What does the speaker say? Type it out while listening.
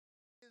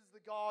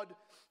God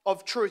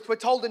of truth. We're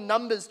told in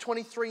Numbers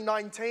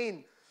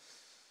 23:19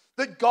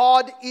 that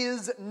God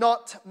is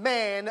not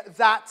man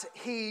that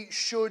he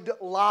should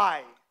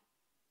lie.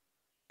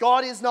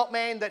 God is not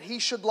man that he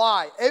should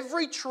lie.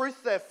 Every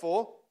truth,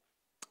 therefore,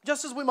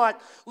 just as we might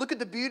look at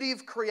the beauty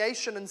of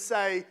creation and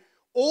say,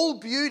 all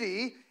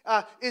beauty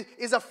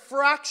is a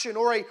fraction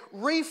or a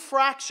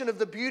refraction of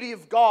the beauty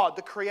of God,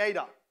 the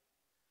Creator.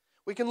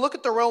 We can look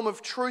at the realm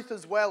of truth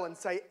as well and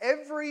say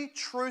every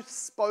truth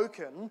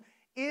spoken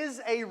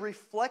is a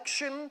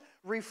reflection,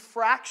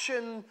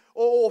 refraction,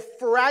 or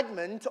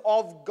fragment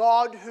of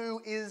God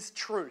who is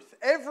truth.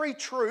 Every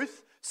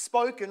truth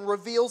spoken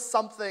reveals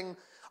something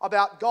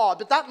about God.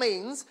 But that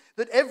means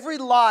that every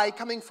lie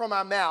coming from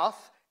our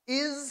mouth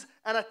is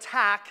an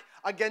attack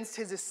against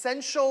his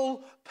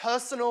essential,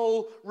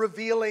 personal,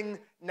 revealing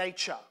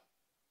nature.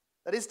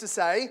 That is to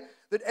say,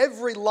 that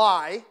every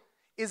lie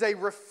is a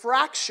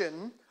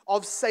refraction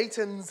of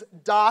Satan's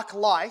dark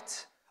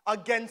light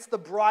against the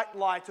bright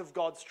light of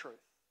God's truth.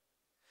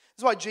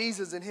 That's why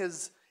Jesus, in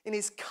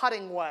his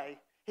cutting way,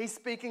 he's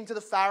speaking to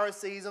the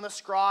Pharisees and the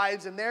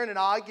scribes, and they're in an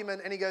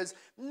argument, and he goes,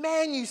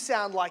 "Man, you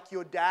sound like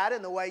your dad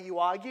in the way you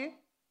argue."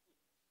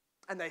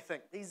 And they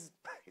think, he's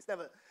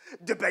never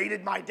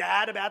debated my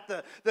dad about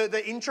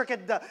the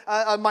intricate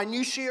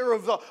minutiae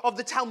of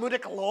the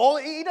Talmudic law.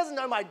 He doesn't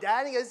know my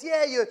dad. He goes,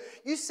 "Yeah,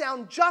 you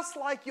sound just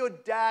like your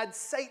dad,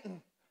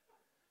 Satan."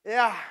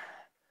 Yeah.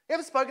 You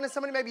ever spoken to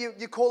somebody, maybe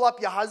you call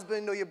up your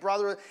husband or your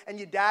brother and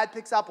your dad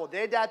picks up or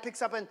their dad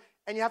picks up and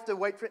you have to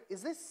wait for it.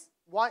 Is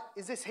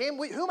this him?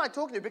 Who am I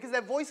talking to? Because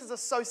their voices are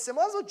so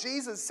similar. That's what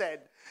Jesus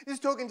said. He's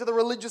talking to the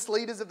religious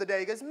leaders of the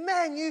day. He goes,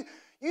 "Man,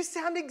 you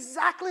sound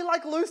exactly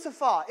like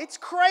Lucifer. It's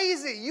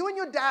crazy. You and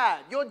your dad,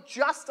 you're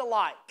just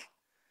alike."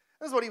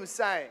 That's what he was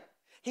saying.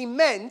 He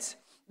meant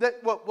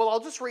that, well, I'll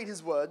just read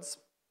his words.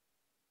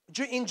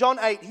 In John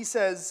 8, he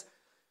says,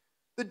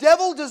 "The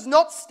devil does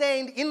not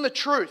stand in the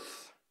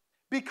truth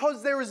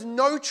because there is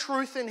no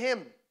truth in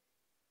him.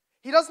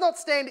 He does not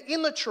stand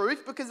in the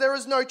truth because there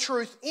is no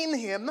truth in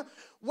him.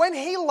 When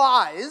he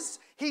lies,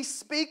 he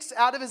speaks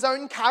out of his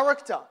own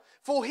character,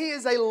 for he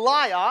is a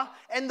liar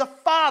and the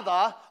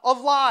father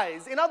of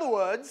lies." In other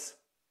words,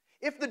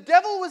 if the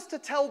devil was to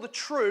tell the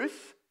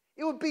truth,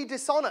 it would be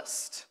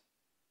dishonest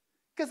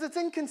because it's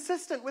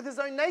inconsistent with his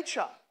own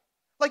nature.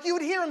 Like you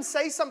would hear him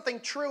say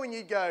something true and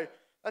you'd go,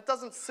 "That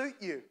doesn't suit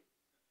you."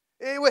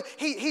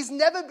 He's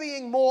never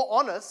being more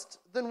honest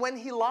than when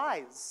he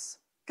lies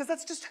because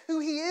that's just who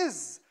he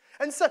is.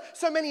 And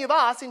so many of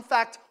us, in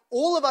fact,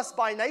 all of us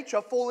by nature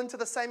fall into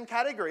the same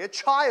category, a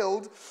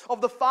child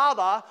of the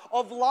father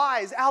of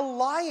lies. Our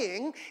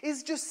lying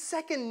is just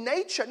second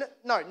nature.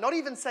 No, not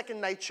even second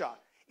nature.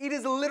 It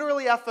is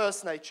literally our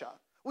first nature.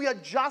 We are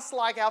just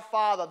like our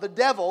father, the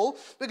devil,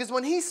 because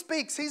when he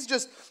speaks, he's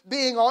just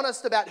being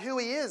honest about who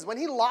he is. When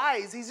he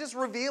lies, he's just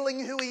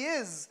revealing who he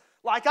is,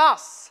 like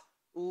us,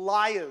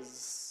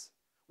 liars.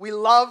 We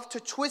love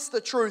to twist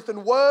the truth,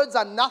 and words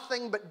are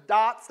nothing but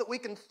darts that we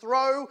can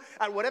throw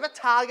at whatever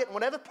target and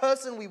whatever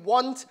person we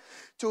want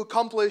to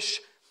accomplish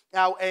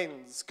our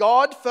ends.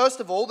 God, first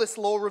of all, this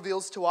law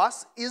reveals to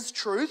us, is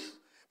truth.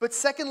 But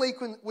secondly,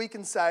 we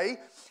can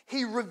say,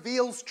 he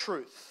reveals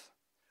truth.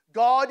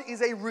 God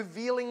is a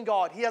revealing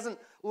God. He hasn't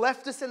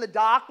left us in the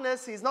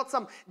darkness. He's not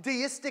some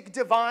deistic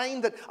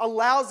divine that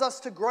allows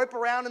us to grope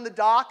around in the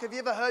dark. Have you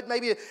ever heard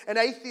maybe an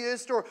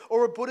atheist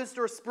or a Buddhist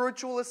or a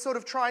spiritualist sort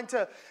of trying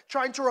to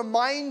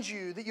remind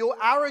you that you're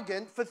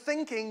arrogant for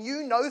thinking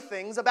you know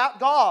things about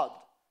God?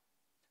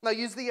 And they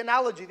use the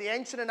analogy, the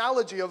ancient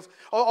analogy of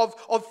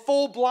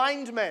 4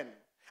 blind men.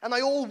 And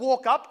they all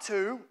walk up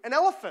to an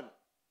elephant.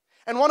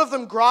 And one of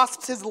them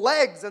grasps his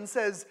legs and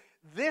says,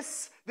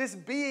 this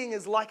being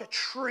is like a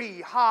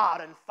tree,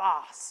 hard and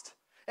fast.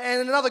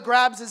 And another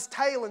grabs his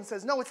tail and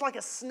says, "No, it's like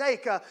a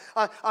snake,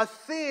 a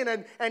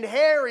thin and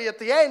hairy at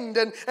the end."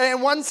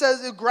 And one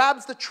says,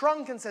 grabs the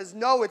trunk and says,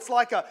 "No, it's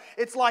like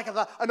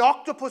an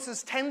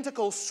octopus's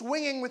tentacle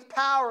swinging with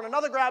power." And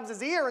another grabs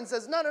his ear and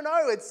says, No,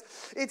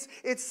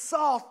 it's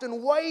soft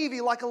and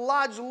wavy like a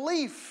large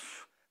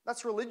leaf."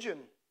 That's religion.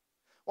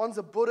 One's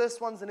a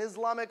Buddhist, one's an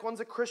Islamic, one's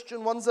a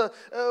Christian, one's a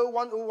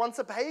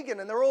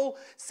pagan. And they're all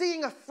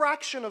seeing a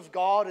fraction of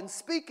God and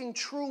speaking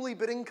truly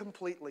but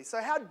incompletely.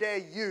 So how dare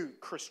you,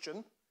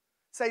 Christian,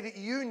 say that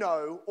you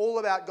know all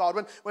about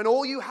God when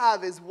all you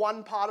have is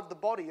one part of the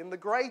body? And the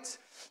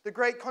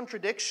great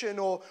contradiction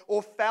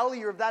or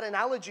failure of that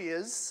analogy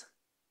is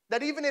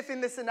that even if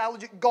in this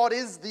analogy God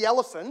is the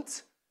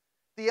elephant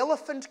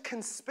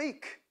can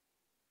speak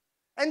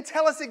and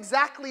tell us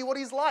exactly what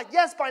he's like.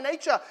 Yes, by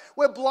nature,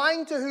 we're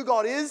blind to who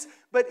God is,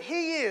 but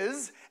he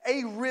is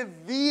a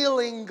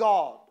revealing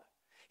God.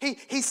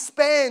 He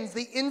spans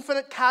the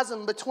infinite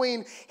chasm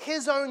between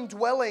his own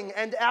dwelling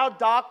and our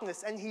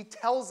darkness, and he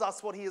tells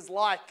us what he is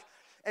like.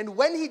 And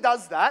when he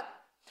does that,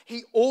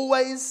 he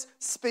always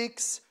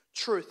speaks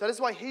truth. That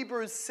is why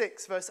Hebrews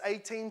 6, verse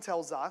 18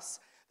 tells us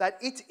that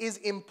it is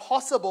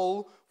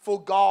impossible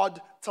for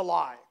God to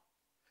lie.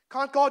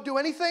 Can't God do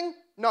anything?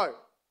 No.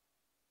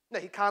 No,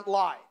 he can't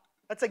lie.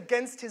 That's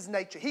against his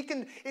nature.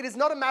 It is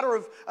not a matter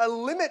of a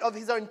limit of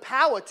his own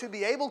power to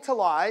be able to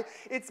lie.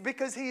 It's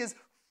because he is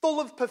full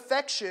of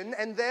perfection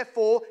and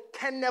therefore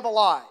can never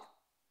lie.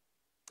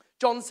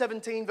 John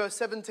 17 verse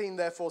 17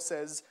 therefore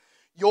says,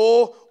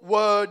 your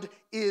word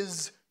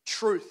is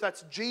truth.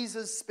 That's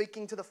Jesus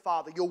speaking to the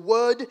Father. Your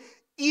word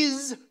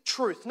is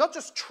truth. Not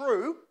just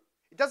true.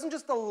 It doesn't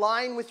just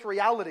align with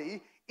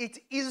reality. It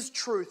is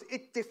truth.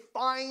 It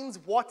defines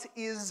what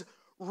is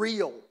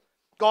real.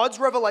 God's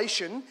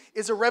revelation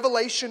is a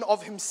revelation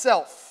of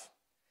himself.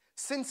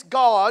 Since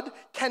God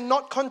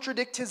cannot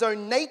contradict his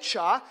own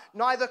nature,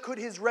 neither could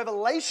his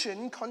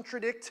revelation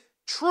contradict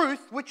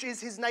truth, which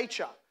is his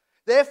nature.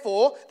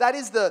 Therefore, that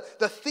is the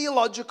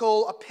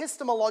theological,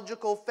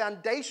 epistemological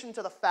foundation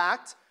to the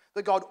fact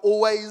that God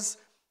always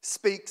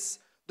speaks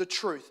the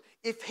truth.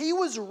 If he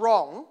was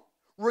wrong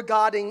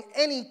regarding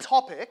any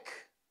topic,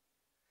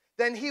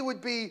 then he would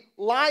be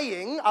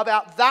lying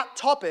about that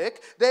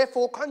topic,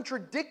 therefore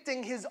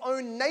contradicting his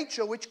own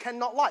nature, which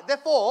cannot lie.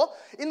 Therefore,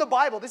 in the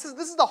Bible, this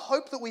is the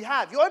hope that we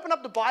have. You open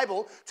up the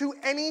Bible to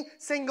any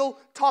single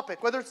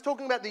topic, whether it's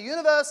talking about the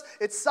universe,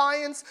 it's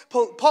science,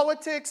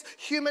 politics,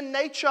 human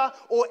nature,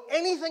 or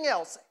anything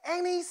else,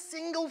 any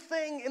single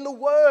thing in the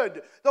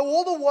Word. Though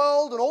all the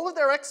world and all of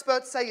their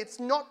experts say it's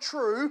not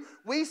true,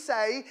 we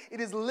say it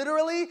is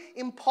literally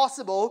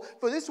impossible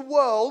for this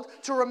world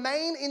to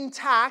remain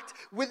intact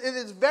with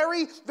its very,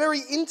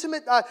 very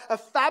intimate a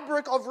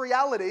fabric of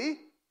reality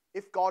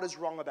if God is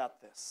wrong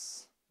about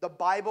this. The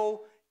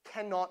Bible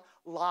cannot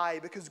lie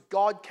because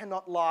God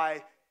cannot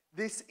lie.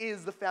 This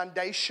is the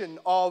foundation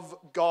of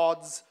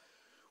God's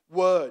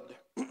word.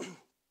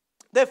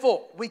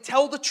 Therefore, we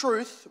tell the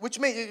truth, which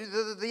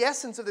means the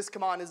essence of this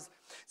command is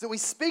that we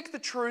speak the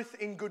truth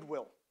in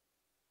goodwill.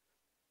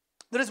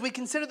 That as we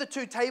consider the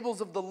two tables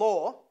of the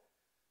law,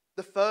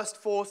 the first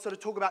four sort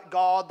of talk about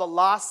God, the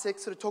last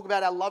six sort of talk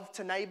about our love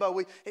to neighbor.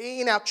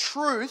 In our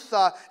truth,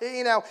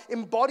 in our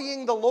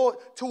embodying the law,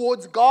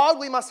 towards God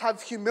we must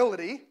have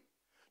humility.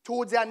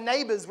 Towards our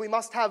neighbors we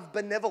must have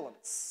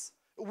benevolence.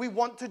 We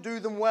want to do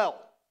them well.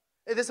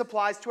 This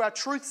applies to our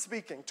truth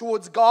speaking.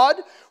 Towards God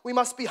we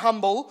must be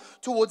humble.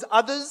 Towards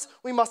others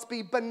we must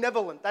be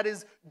benevolent. That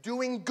is,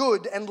 doing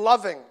good and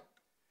loving.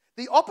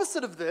 The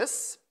opposite of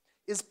this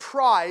is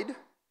pride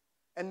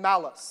and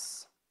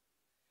malice.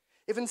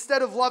 If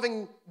instead of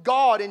loving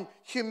God in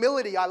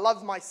humility, I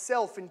love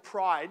myself in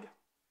pride,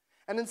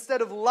 and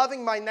instead of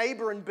loving my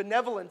neighbor in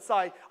benevolence,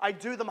 I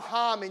do them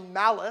harm in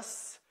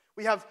malice,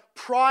 we have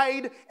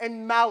pride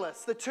and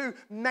malice, the two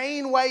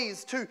main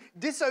ways to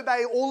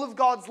disobey all of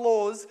God's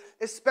laws,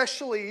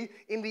 especially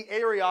in the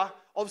area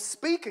of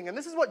speaking. And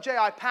this is what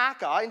J.I.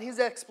 Packer, in his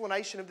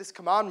explanation of this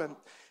commandment,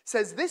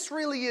 says this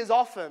really is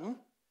often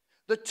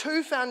the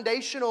two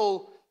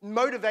foundational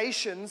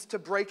motivations to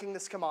breaking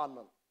this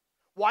commandment.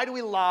 Why do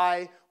we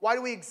lie? Why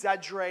do we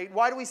exaggerate?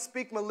 Why do we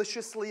speak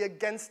maliciously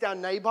against our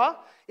neighbor?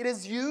 It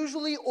is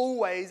usually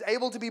always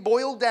able to be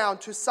boiled down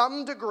to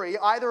some degree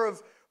either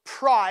of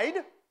pride,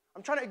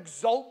 I'm trying to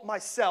exalt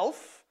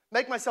myself,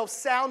 make myself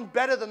sound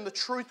better than the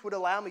truth would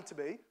allow me to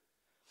be,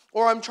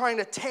 or I'm trying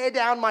to tear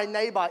down my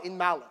neighbor in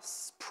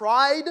malice.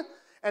 Pride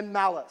and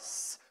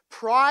malice.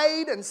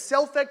 Pride and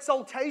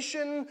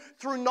self-exaltation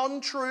through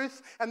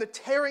non-truth and the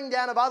tearing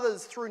down of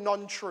others through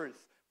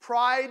non-truth.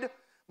 Pride,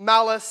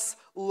 malice,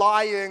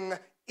 lying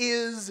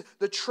is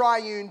the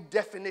triune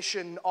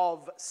definition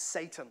of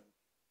Satan.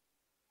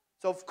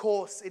 So of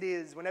course it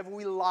is, whenever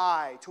we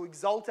lie, to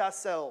exalt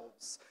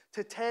ourselves,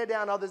 to tear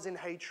down others in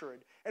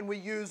hatred, and we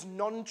use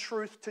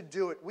non-truth to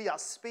do it, we are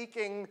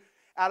speaking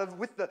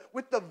with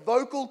the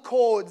vocal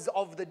cords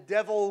of the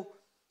devil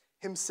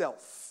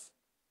himself.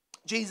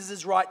 Jesus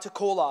is right to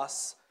call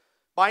us,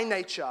 by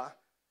nature,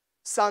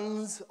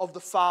 sons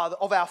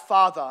of our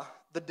father,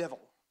 the devil.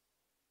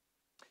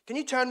 Can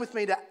you turn with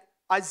me to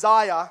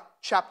Isaiah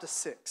chapter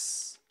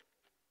 6?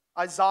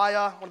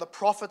 Isaiah, one of the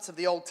prophets of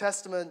the Old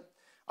Testament,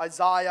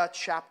 Isaiah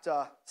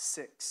chapter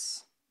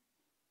 6.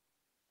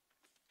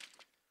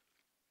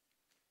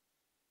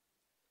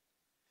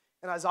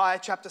 In Isaiah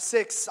chapter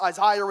 6,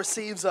 Isaiah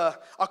receives a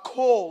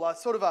call,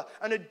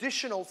 an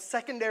additional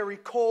secondary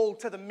call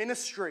to the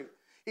ministry.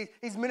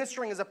 He's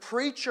ministering as a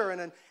preacher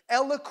and an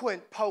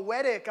eloquent,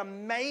 poetic,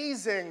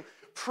 amazing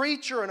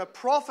preacher and a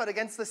prophet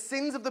against the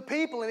sins of the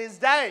people in his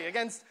day,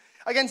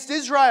 against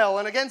Israel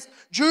and against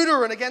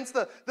Judah and against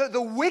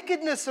the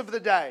wickedness of the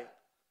day.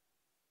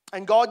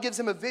 And God gives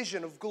him a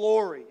vision of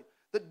glory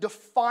that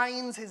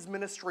defines his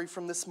ministry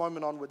from this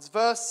moment onwards.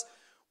 Verse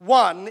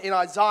 1 in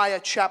Isaiah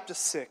chapter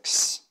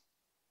 6.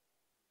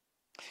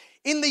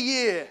 In the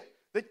year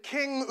that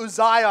King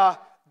Uzziah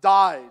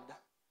died,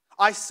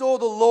 I saw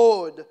the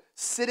Lord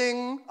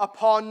sitting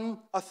upon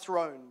a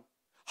throne,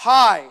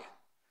 high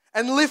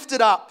and lifted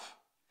up,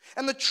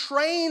 and the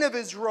train of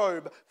his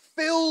robe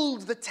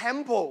filled the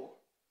temple.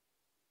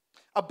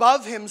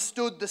 Above him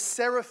stood the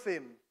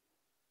seraphim.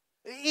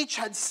 Each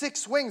had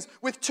 6 wings.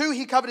 With 2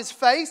 he covered his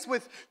face,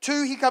 with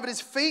 2 he covered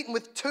his feet, and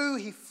with 2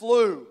 he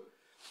flew.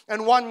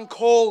 And one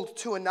called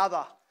to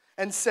another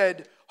and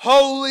said,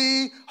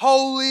 Holy,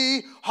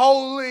 holy,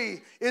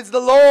 holy is the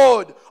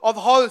Lord of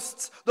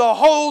hosts. The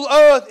whole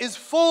earth is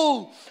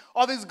full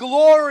of his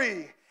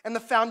glory. And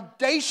the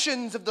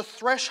foundations of the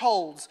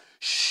thresholds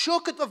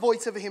shook at the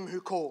voice of him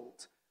who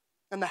called.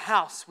 And the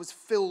house was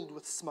filled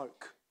with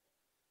smoke.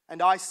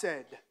 And I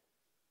said,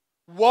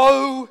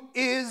 woe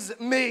is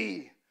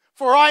me,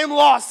 for I am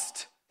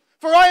lost.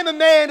 For I am a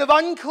man of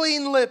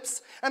unclean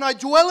lips, and I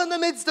dwell in the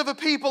midst of a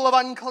people of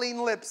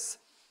unclean lips.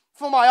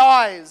 For my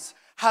eyes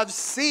have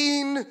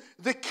seen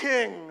the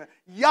King,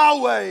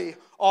 Yahweh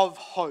of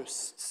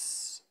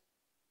hosts.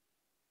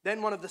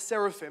 Then one of the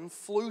seraphim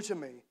flew to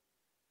me,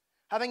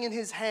 having in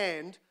his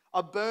hand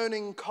a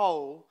burning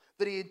coal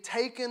that he had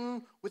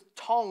taken with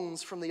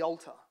tongs from the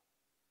altar.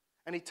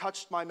 And he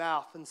touched my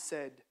mouth and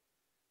said,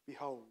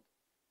 behold,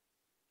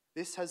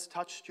 this has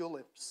touched your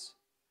lips.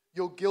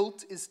 Your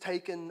guilt is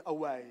taken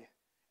away,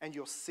 and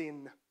your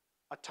sin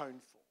atoned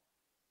for.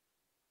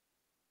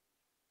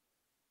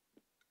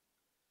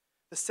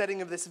 The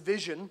setting of this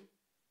vision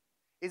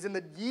is in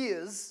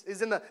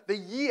the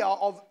year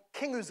of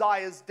King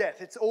Uzziah's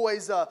death. It's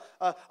always a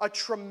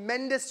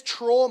tremendous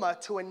trauma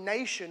to a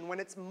nation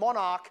when its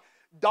monarch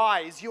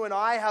dies. You and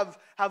I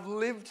have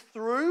lived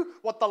through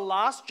what the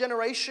last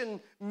generation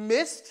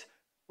missed,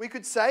 we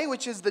could say,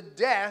 which is the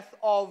death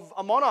of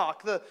a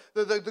monarch.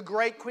 The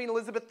great Queen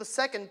Elizabeth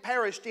II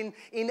perished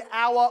in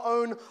our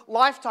own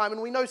lifetime,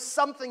 and we know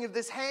something of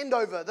this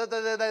handover.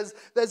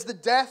 There's the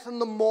death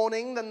and the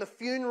mourning, then the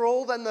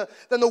funeral, then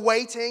the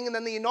waiting, and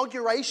then the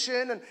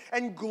inauguration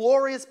and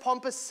glorious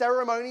pompous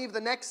ceremony of the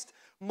next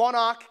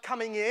monarch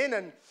coming in.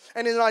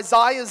 And in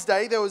Isaiah's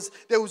day, there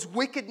was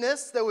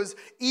wickedness, there was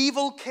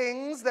evil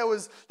kings, there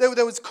was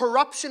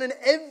corruption in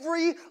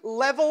every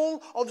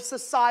level of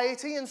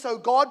society. And so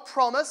God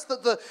promised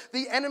that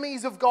the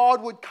enemies of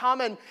God would come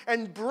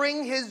and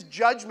bring his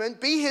judgment,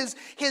 be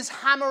his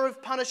hammer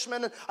of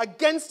punishment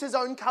against his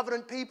own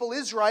covenant people,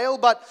 Israel.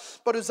 But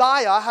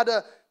Uzziah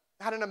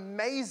had an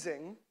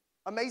amazing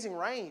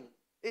reign.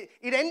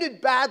 It ended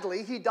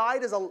badly. He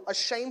died as a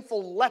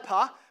shameful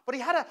leper, but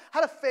he had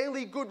a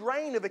fairly good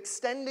reign of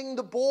extending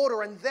the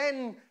border, and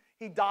then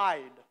he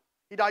died.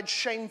 He died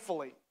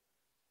shamefully.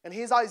 And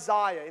here's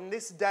Isaiah in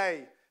this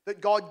day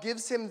that God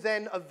gives him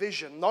then a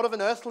vision, not of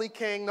an earthly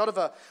king, not of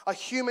a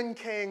human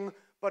king,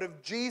 but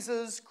of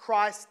Jesus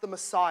Christ the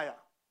Messiah.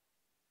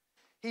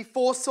 He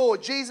foresaw,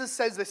 Jesus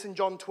says this in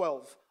John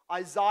 12,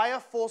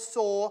 Isaiah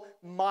foresaw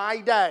my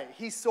day.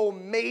 He saw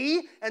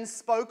me and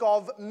spoke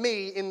of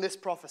me in this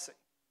prophecy.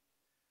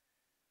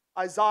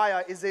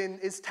 Isaiah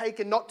is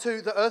taken not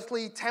to the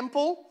earthly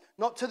temple,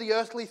 not to the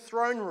earthly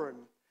throne room,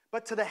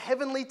 but to the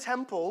heavenly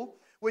temple,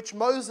 which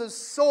Moses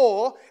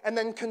saw and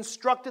then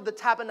constructed the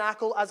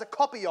tabernacle as a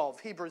copy of,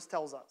 Hebrews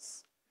tells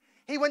us.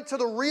 He went to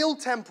the real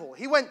temple.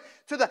 He went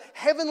to the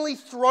heavenly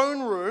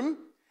throne room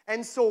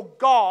and saw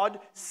God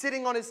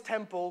sitting on his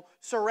temple,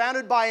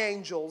 surrounded by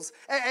angels.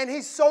 And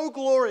he's so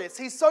glorious,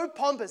 he's so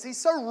pompous, he's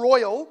so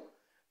royal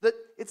that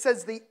it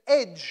says the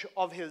edge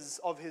of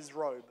his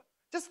robe,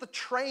 just the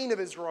train of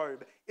his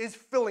robe, is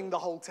filling the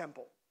whole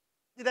temple.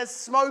 There's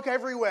smoke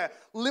everywhere,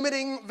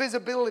 limiting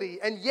visibility,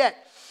 and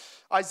yet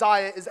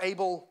Isaiah is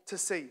able to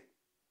see.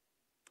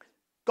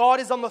 God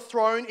is on the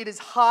throne. It is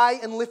high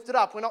and lifted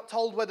up. We're not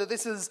told whether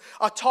this is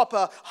atop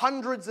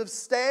hundreds of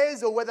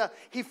stairs or whether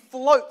he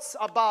floats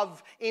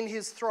above in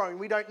his throne.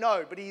 We don't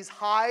know, but he is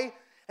high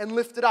and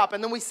lifted up.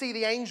 And then we see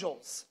the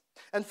angels.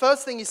 And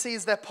first thing you see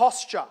is their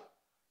posture.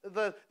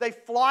 They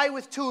fly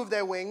with two of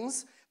their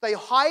wings. They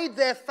hide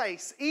their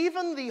face.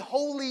 Even the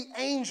holy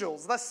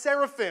angels, the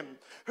seraphim,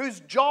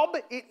 whose job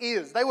it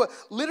is. They were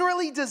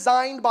literally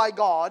designed by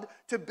God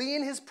to be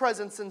in his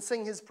presence and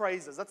sing his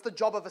praises. That's the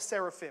job of a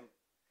seraphim.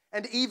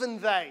 And even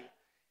they,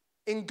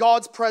 in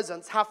God's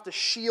presence, have to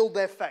shield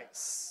their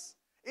face.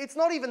 It's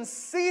not even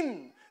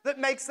sin that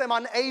makes them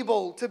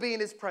unable to be in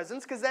his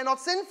presence, because they're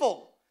not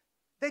sinful.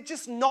 They're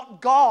just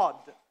not God.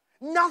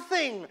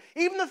 Nothing,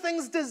 even the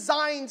things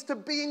designed to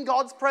be in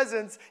God's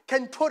presence,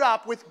 can put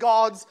up with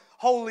God's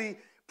holy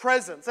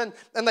presence. And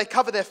they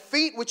cover their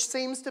feet, which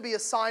seems to be a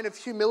sign of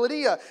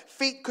humility.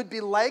 Feet could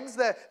be legs.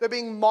 They're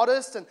being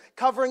modest and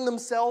covering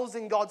themselves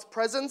in God's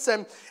presence.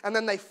 And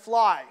then they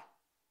fly.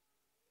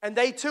 And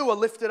they too are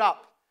lifted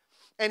up.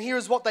 And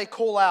here's what they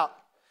call out.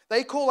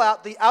 They call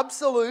out the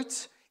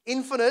absolute,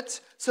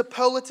 infinite,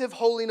 superlative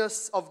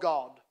holiness of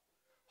God.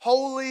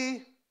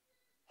 Holy,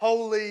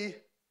 holy,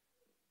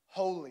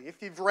 holy.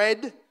 If you've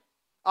read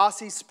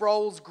R.C.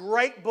 Sproul's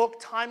great book,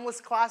 timeless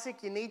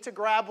classic, you need to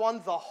grab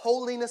one, The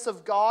Holiness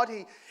of God.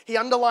 He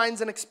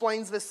underlines and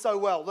explains this so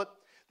well,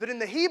 that in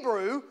the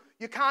Hebrew,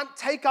 you can't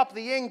take up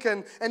the ink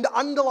and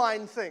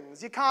underline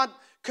things. You can't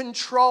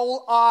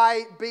control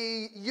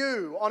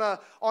IBU on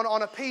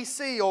a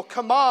PC, or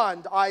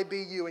command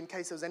IBU, in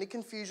case there's any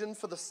confusion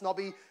for the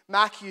snobby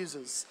Mac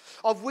users,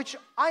 of which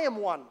I am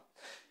one.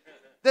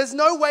 There's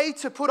no way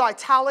to put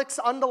italics,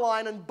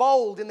 underline, and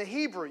bold in the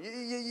Hebrew.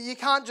 You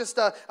can't just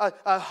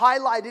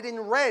highlight it in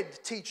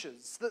red,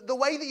 teachers. The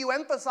way that you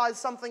emphasize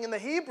something in the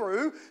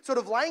Hebrew sort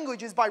of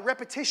language is by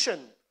repetition.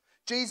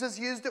 Jesus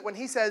used it when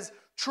he says,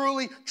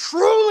 truly,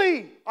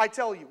 truly, I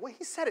tell you. Well,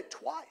 he said it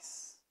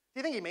twice. Do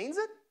you think he means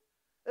it?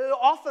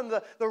 Often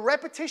the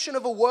repetition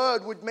of a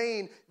word would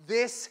mean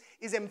this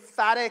is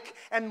emphatic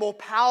and more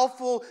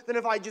powerful than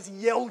if I just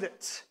yelled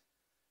it.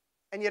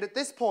 And yet at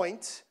this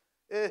point,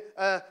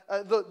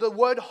 the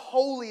word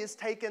holy is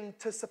taken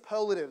to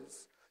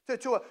superlatives,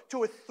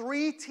 to a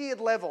three-tiered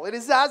level. It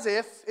is as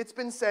if it's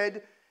been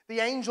said, the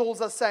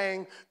angels are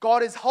saying,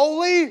 God is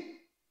holy,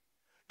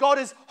 God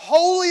is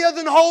holier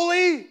than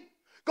holy,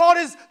 God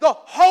is the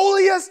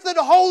holiest that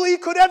holy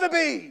could ever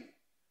be.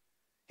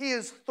 He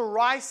is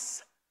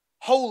thrice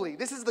holy.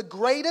 This is the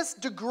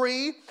greatest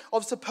degree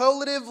of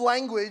superlative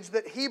language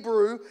that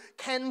Hebrew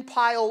can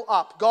pile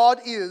up. God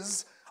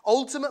is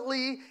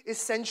ultimately,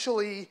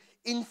 essentially,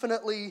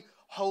 infinitely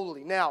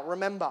holy. Now,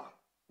 remember,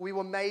 we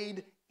were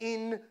made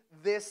in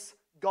this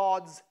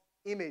God's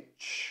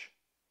image.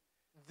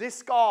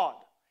 This God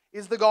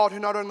is the God who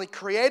not only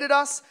created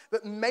us,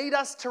 but made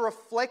us to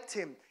reflect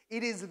Him.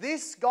 It is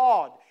this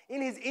God,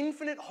 in His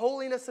infinite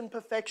holiness and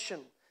perfection,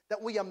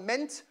 that we are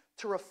meant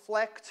to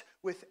reflect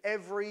with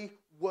every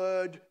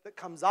word that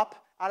comes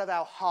up out of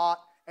our heart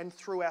and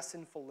through our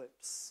sinful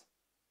lips.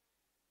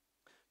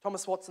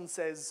 Thomas Watson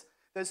says,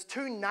 there's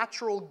two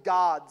natural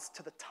guards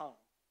to the tongue: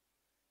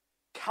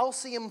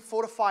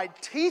 calcium-fortified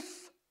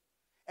teeth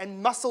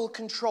and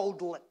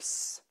muscle-controlled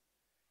lips.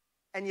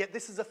 And yet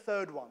this is a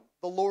third one,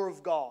 the law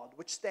of God,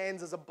 which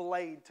stands as a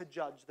blade to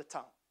judge the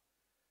tongue.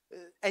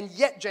 And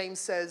yet, James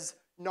says,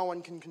 no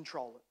one can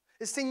control it.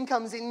 As sin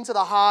comes into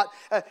the heart,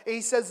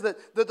 he says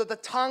that the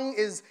tongue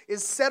is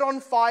set on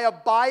fire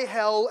by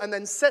hell and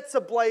then sets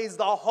ablaze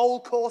the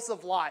whole course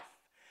of life.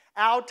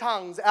 Our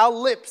tongues, our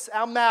lips,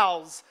 our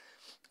mouths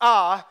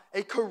are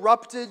a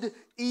corrupted,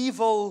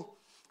 evil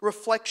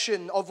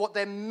reflection of what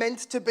they're meant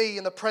to be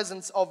in the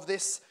presence of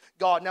this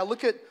God. Now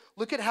look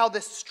at how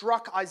this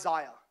struck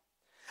Isaiah.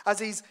 As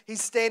he's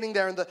standing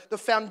there and the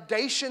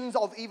foundations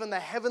of even the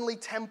heavenly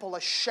temple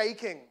are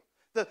shaking.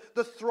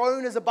 The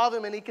throne is above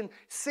him and he can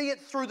see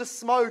it through the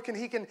smoke and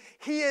he can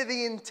hear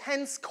the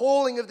intense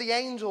calling of the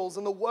angels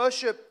and the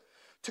worship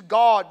to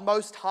God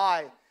Most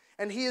High.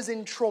 And he is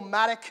in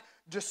traumatic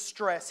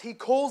distress. He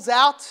calls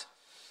out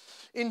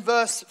in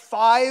verse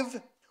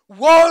 5,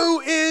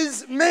 "Woe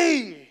is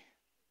me!"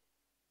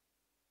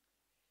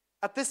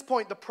 At this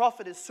point, the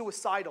prophet is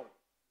suicidal.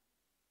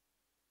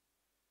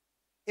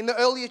 In the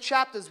earlier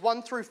chapters,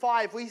 1 through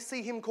 5, we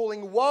see him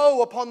calling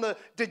woe upon the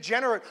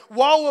degenerate,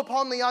 woe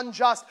upon the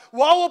unjust,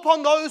 woe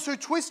upon those who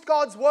twist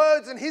God's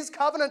words and His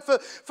covenant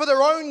for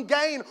their own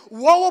gain.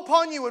 Woe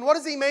upon you. And what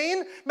does he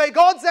mean? May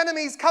God's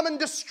enemies come and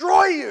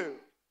destroy you.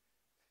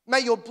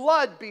 May your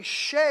blood be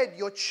shed,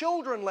 your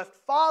children left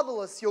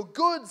fatherless, your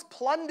goods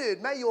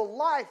plundered. May your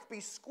life be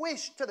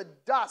squished to the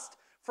dust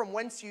from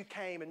whence you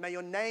came, and may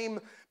your name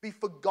be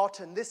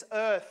forgotten. This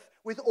earth,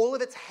 with all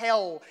of its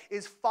hell,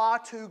 is far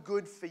too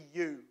good for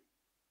you.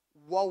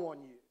 Woe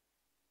on you.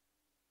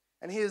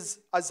 And here's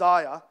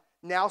Isaiah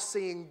now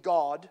seeing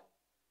God,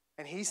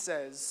 and he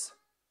says,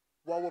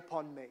 woe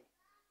upon me.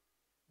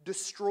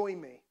 Destroy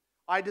me.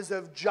 I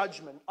deserve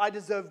judgment. I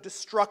deserve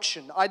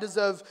destruction. I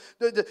deserve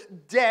the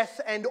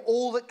death and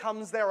all that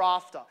comes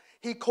thereafter.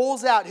 He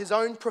calls out his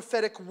own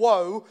prophetic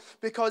woe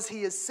because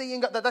he is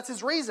seeing God. That's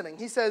his reasoning.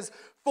 He says,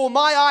 for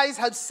my eyes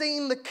have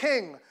seen the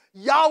King,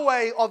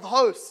 Yahweh of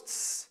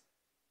hosts.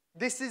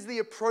 This is the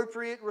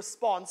appropriate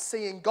response,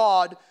 seeing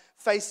God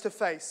face to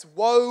face.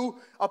 Woe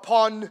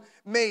upon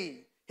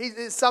me.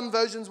 Some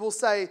versions will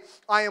say,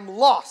 I am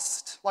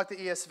lost, like the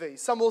ESV.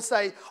 Some will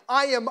say,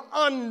 I am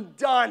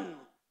undone.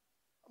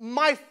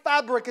 My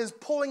fabric is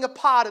pulling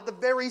apart at the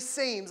very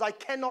seams. I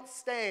cannot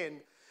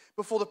stand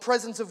before the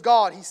presence of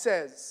God, he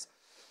says.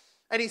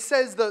 And he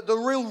says that the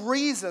real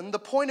reason, the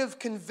point of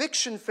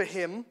conviction for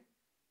him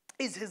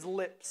is his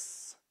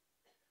lips.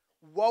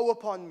 Woe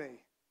upon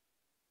me,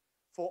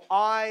 for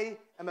I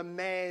am a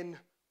man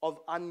of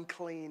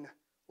unclean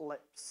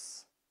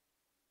lips.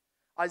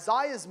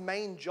 Isaiah's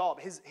main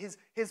job, his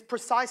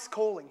precise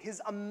calling,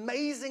 his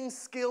amazing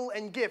skill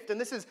and gift, and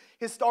this is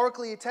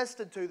historically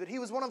attested to, that he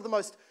was one of the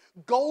most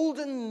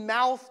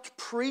golden-mouthed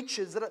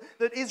preachers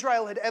that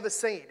Israel had ever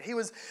seen. He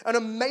was an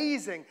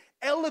amazing,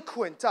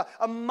 eloquent,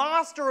 a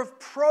master of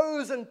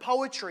prose and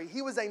poetry.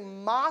 He was a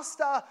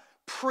master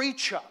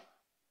preacher.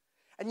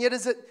 And yet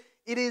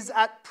it is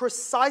at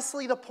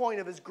precisely the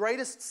point of his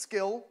greatest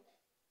skill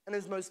and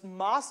his most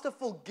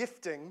masterful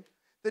gifting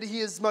that he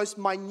is most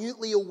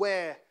minutely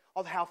aware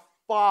of how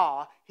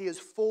far he has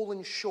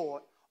fallen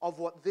short of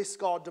what this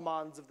God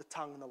demands of the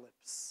tongue and the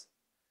lips.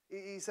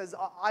 He says,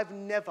 I've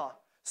never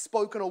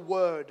spoken a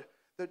word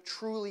that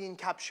truly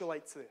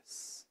encapsulates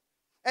this.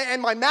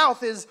 And my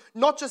mouth is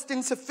not just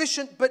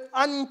insufficient, but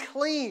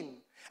unclean.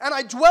 And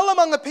I dwell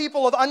among the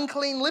people of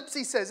unclean lips,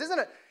 he says. Isn't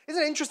it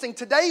interesting?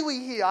 Today we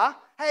hear,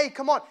 hey,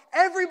 come on,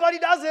 everybody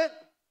does it.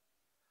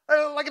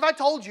 Like if I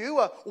told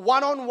you,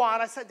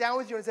 one-on-one, I sat down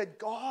with you and said,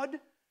 God,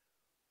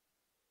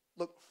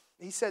 look,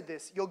 he said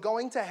this, you're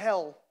going to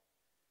hell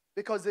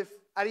because if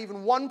at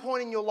even one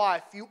point in your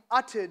life you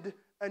uttered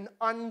an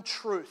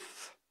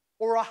untruth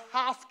or a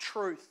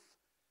half-truth.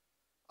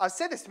 I've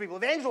said this to people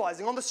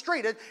evangelizing on the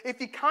street. If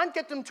you can't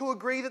get them to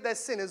agree that they're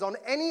sinners on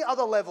any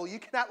other level, you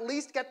can at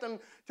least get them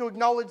to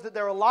acknowledge that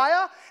they're a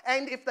liar.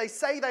 And if they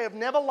say they have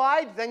never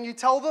lied, then you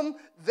tell them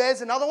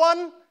there's another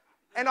one.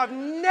 And I've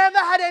never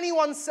had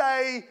anyone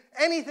say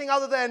anything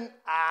other than,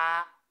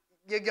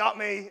 you got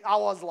me, I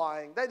was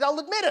lying. They'll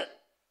admit it.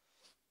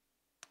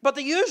 But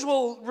the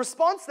usual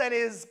response then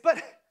is,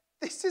 but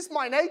this is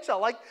my nature.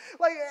 Like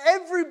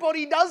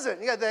everybody does it.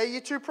 Yeah, there are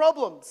your two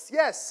problems.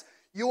 Yes,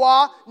 you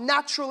are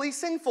naturally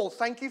sinful.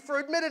 Thank you for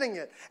admitting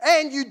it.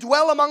 And you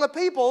dwell among a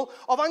people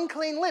of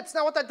unclean lips.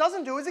 Now, what that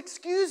doesn't do is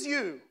excuse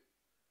you.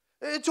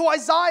 To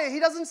Isaiah, he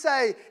doesn't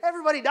say,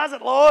 everybody does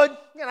it, Lord.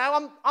 You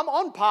know, I'm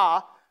on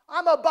par.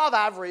 I'm above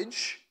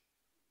average.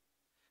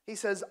 He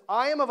says,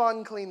 I am of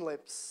unclean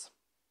lips,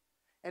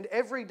 and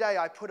every day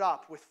I put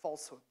up with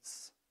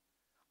falsehoods.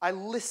 I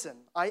listen.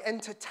 I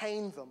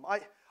entertain them.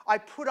 I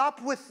put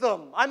up with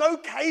them. I'm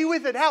okay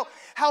with it.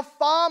 How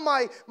far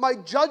my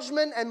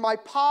judgment and my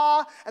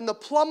par and the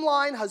plumb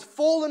line has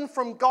fallen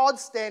from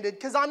God's standard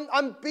because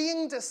I'm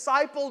being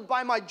discipled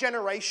by my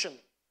generation.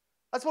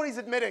 That's what he's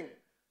admitting.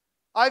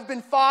 I've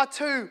been far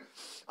too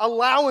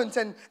allowant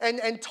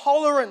and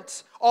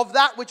tolerant of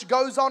that which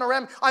goes on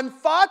around me. I'm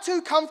far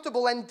too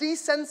comfortable and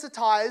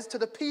desensitized to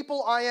the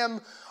people I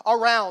am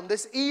around,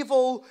 this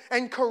evil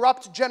and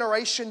corrupt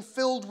generation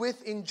filled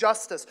with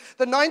injustice.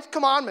 The 9th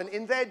commandment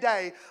in their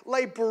day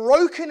lay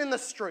broken in the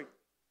street.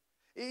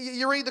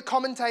 You read the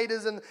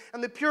commentators and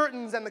the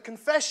Puritans and the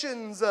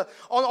confessions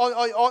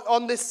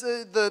on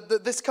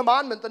this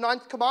commandment, the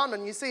 9th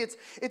commandment. You see,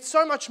 it's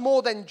so much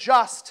more than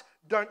just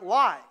don't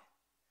lie.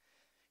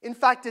 In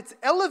fact, it's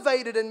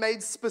elevated and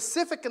made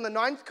specific in the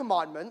 9th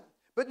commandment,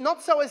 but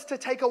not so as to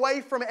take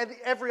away from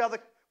every other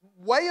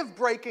way of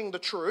breaking the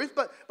truth,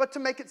 but to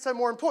make it so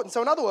more important.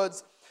 So in other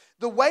words,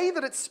 the way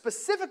that it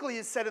specifically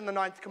is said in the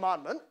 9th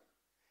commandment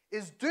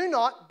is do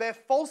not bear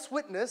false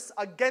witness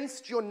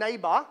against your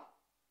neighbor.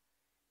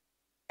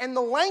 And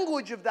the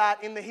language of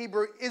that in the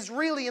Hebrew is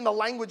really in the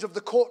language of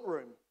the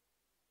courtroom.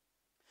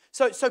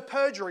 So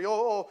perjury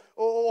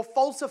or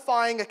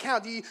falsifying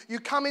account. You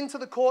come into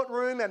the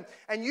courtroom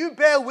and you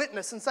bear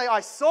witness and say,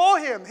 I saw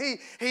him.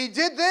 He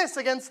did this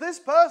against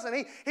this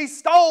person. He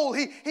stole.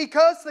 He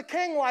cursed the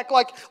king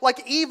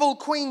like evil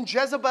Queen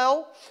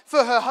Jezebel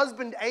for her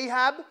husband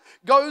Ahab.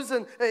 Goes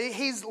and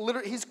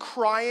he's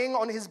crying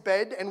on his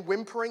bed and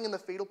whimpering in the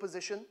fetal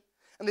position.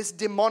 And this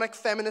demonic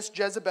feminist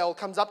Jezebel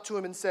comes up to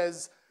him and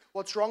says,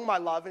 what's wrong, my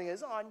love? And he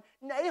goes,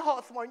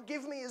 Nahath won't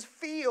give me his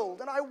field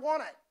and I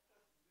want it.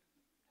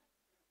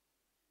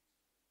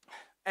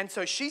 And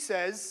so she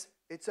says,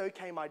 it's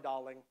okay, my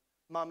darling.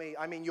 Mummy,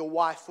 your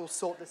wife will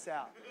sort this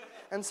out.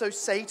 And so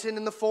Satan,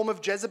 in the form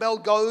of Jezebel,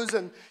 goes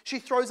and she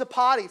throws a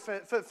party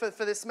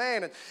for this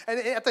man. And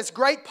at this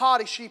great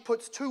party, she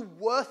puts 2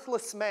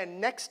 worthless men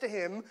next to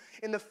him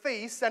in the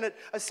feast. And at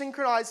a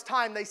synchronized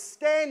time, they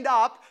stand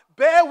up,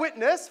 bear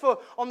witness, for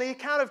on the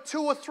account of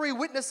 2 or 3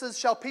 witnesses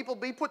shall people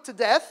be put to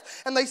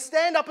death. And they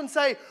stand up and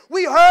say,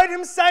 we heard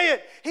him say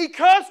it. He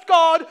cursed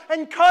God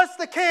and cursed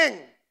the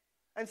king.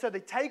 And so they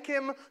take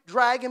him,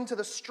 drag him to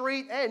the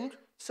street, and,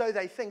 so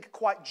they think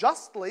quite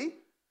justly,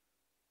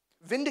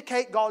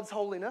 vindicate God's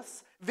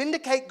holiness,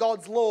 vindicate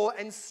God's law,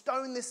 and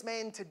stone this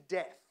man to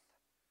death.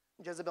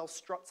 Jezebel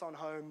struts on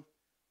home.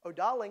 Oh,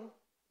 darling,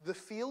 the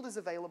field is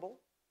available.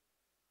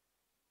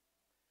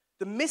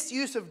 The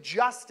misuse of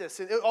justice,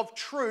 of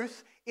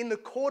truth in the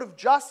court of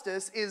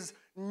justice is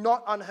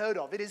not unheard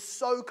of. It is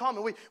so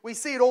common. We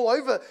see it all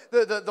over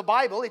the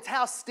Bible. It's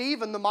how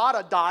Stephen the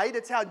martyr died.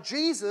 It's how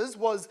Jesus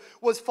was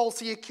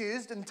falsely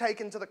accused and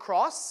taken to the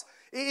cross.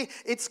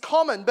 It's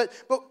common, but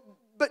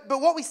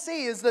what we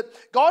see is that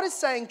God is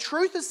saying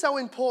truth is so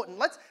important.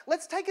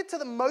 Let's take it to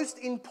the most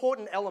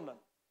important element.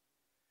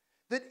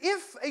 That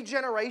if a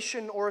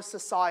generation or a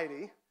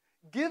society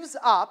gives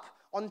up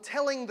on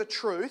telling the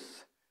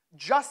truth,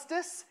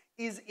 justice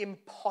is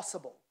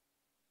impossible.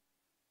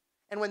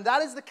 And when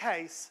that is the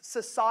case,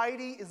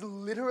 society is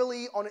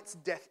literally on its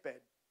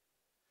deathbed.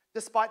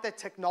 Despite their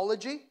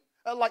technology,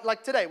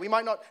 like today, we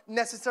might not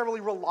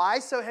necessarily rely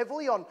so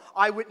heavily on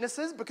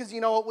eyewitnesses because you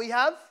know what we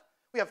have?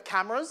 We have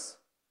cameras,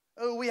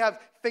 we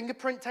have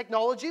fingerprint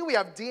technology, we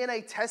have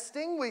DNA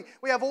testing,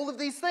 we have all of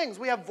these things.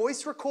 We have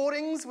voice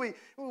recordings, we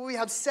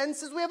have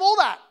sensors, we have all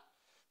that.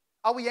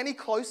 Are we any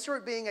closer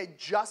at being a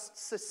just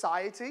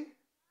society?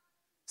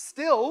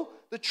 Still,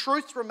 the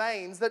truth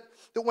remains that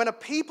when a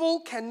people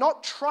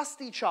cannot trust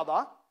each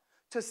other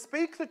to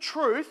speak the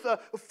truth,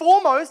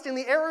 foremost in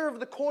the area of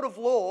the court of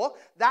law,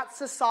 that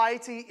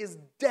society is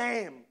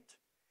damned.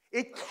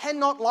 It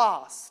cannot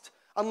last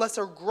unless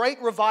a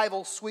great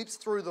revival sweeps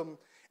through them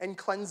and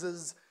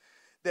cleanses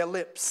their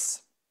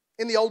lips.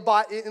 In the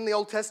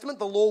Old Testament,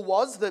 the law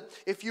was that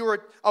if you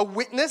were a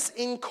witness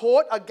in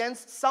court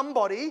against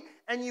somebody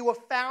and you were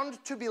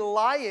found to be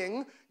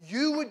lying,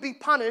 you would be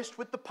punished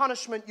with the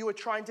punishment you were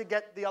trying to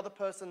get the other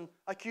person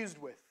accused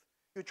with.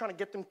 You were trying to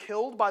get them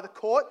killed by the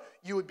court,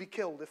 you would be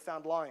killed if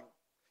found lying.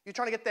 You're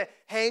trying to get their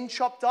hand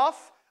chopped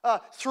off,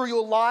 through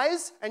your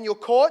lies and you're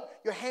caught,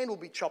 your hand will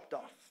be chopped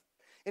off.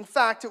 In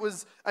fact, it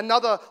was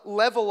another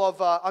level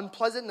of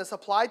unpleasantness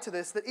applied to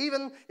this, that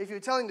even if you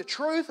were telling the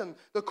truth and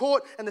the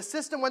court and the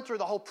system went through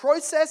the whole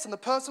process and the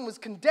person was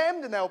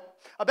condemned and they were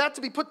about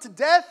to be put to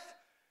death,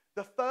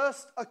 the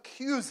first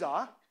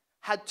accuser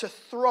had to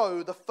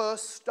throw the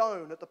first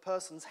stone at the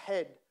person's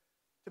head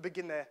to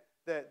begin their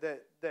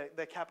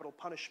capital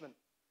punishment.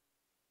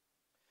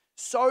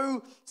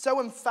 So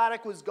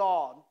emphatic was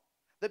God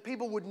that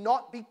people would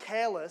not be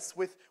careless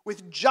with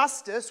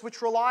justice,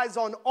 which relies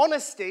on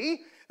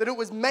honesty, that it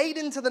was made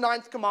into the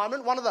 9th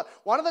commandment, one of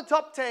the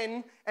top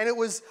 10, and it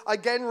was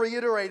again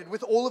reiterated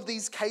with all of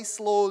these case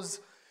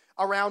laws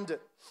around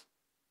it.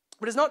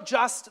 But it's not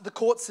just the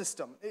court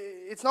system.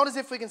 It's not as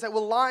if we can say,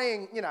 well,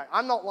 lying,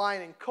 I'm not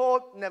lying in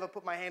court, never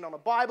put my hand on a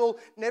Bible,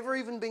 never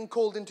even been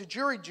called into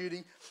jury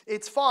duty.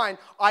 It's fine.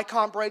 I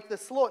can't break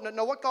this law.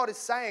 No, what God is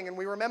saying, and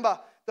we remember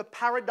the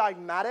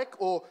paradigmatic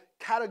or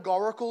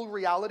categorical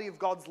reality of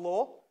God's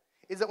law,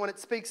 is that when it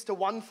speaks to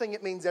one thing,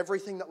 it means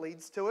everything that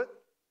leads to it.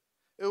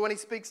 When he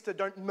speaks to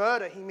don't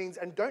murder, he means,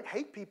 and don't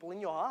hate people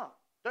in your heart.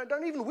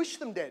 Don't even wish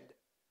them dead.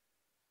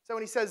 So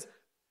when he says,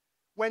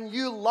 when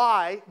you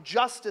lie,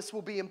 justice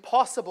will be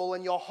impossible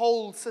and your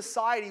whole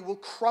society will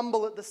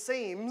crumble at the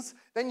seams,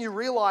 then you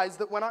realize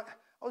that when I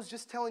was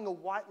just telling a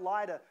white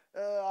lie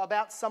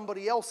about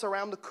somebody else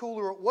around the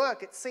cooler at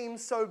work, it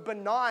seems so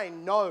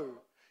benign. No,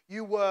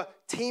 you were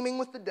teaming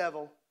with the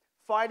devil,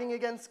 fighting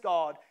against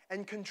God,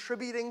 and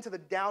contributing to the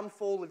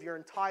downfall of your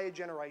entire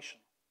generation.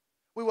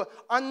 We were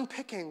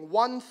unpicking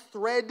one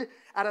thread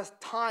at a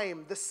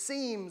time, the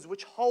seams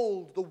which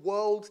hold the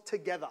world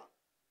together.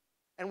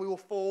 And we will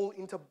fall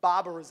into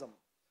barbarism,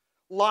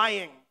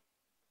 lying.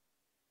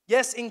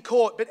 Yes, in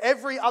court, but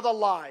every other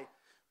lie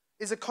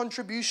is a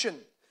contribution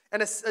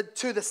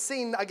to the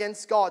sin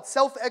against God.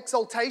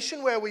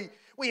 Self-exaltation, where we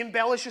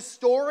embellish a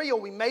story or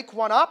we make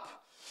one up,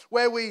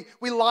 where we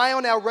lie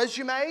on our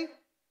resume.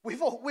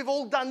 We've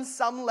all done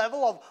some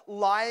level of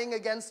lying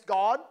against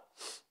God,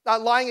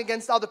 lying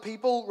against other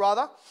people,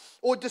 rather,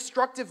 or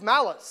destructive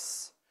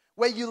malice,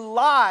 where you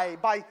lie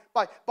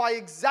by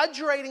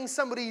exaggerating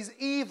somebody's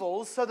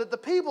evils so that the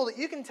people that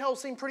you can tell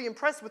seem pretty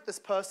impressed with this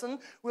person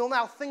will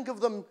now think of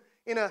them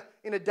in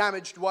a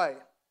damaged way.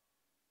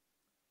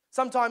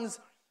 Sometimes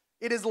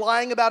it is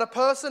lying about a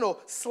person or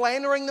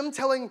slandering them,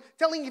 telling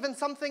even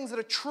some things that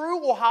are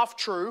true or half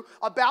true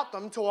about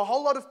them to a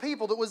whole lot of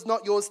people that was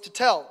not yours to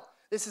tell.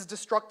 This is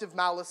destructive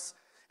malice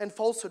and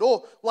falsehood.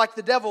 Or like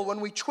the devil, when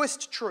we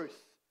twist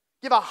truth,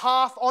 give a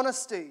half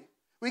honesty,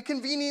 we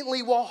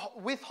conveniently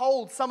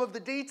withhold some of the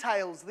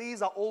details.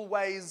 These are all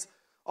ways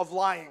of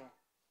lying.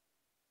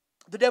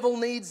 The devil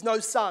needs no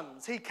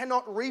sons. He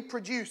cannot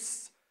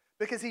reproduce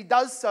because he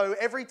does so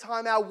every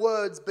time our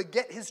words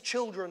beget his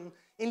children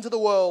into the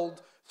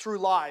world through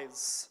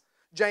lies.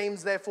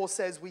 James therefore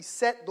says we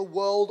set the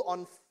world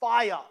on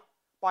fire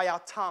by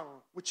our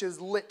tongue, which is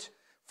lit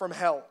from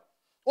hell.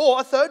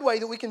 Or a third way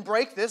that we can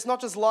break this, not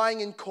just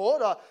lying in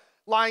court or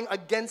lying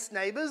against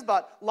neighbors,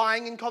 but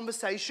lying in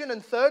conversation.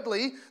 And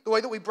thirdly, the way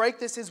that we break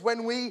this is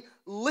when we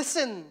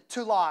listen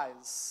to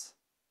lies.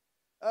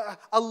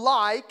 A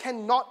lie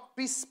cannot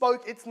be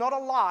spoken. It's not a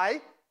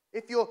lie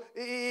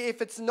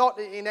if it's not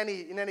in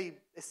any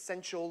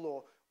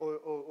essential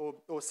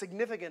or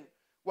significant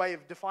way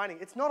of defining.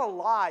 It's not a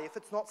lie if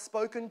it's not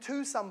spoken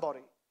to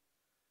somebody.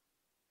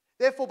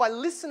 Therefore, by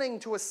listening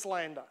to a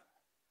slander,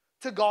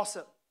 to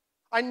gossip,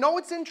 I know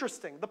it's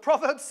interesting. The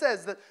proverb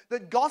says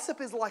that gossip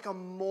is like a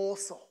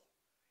morsel.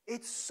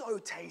 It's so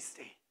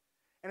tasty.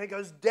 And it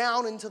goes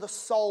down into the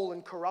soul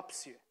and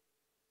corrupts you.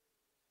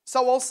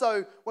 So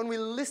also, when we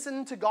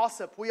listen to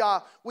gossip, we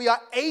are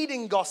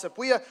aiding gossip.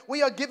 We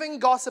are giving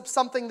gossip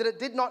something that it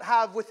did not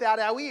have without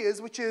our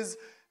ears, which is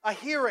a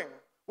hearing.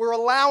 We're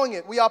allowing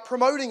it. We are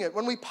promoting it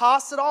when we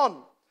pass it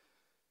on.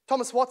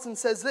 Thomas Watson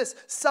says this: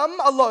 some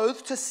are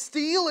loath to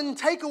steal and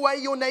take away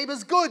your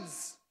neighbor's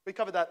goods. We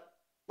covered that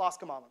last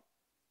commandment.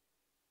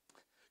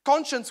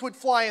 Conscience would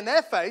fly in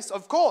their face,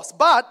 of course,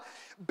 but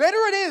better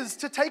it is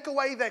to take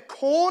away their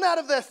corn out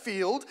of their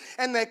field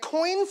and their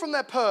coin from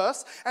their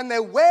purse and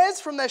their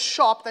wares from their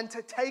shop than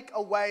to take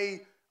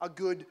away a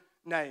good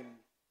name.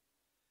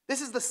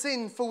 This is the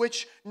sin for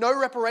which no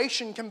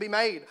reparation can be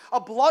made. A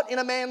blot in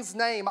a man's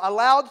name,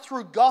 allowed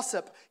through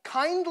gossip,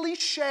 kindly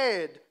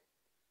shared,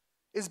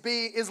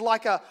 is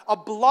like a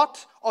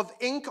blot of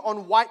ink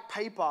on white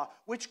paper,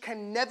 which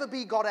can never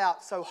be got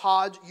out so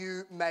hard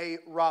you may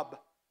rub.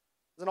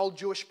 There's an old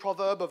Jewish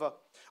proverb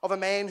of a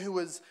man who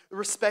was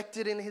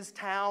respected in his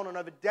town, and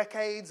over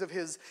decades of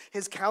his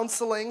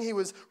counseling, he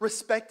was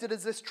respected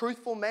as this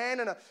truthful man,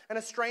 and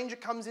a stranger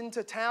comes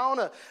into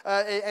town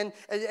and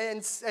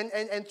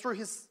through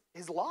his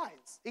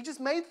lies. He just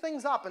made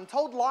things up and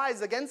told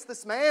lies against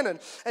this man,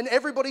 and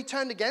everybody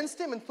turned against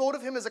him and thought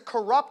of him as a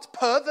corrupt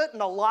pervert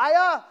and a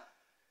liar.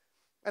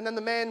 And then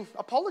the man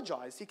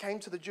apologized. He came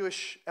to the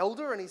Jewish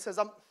elder and he says,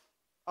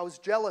 I was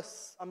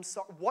jealous. I'm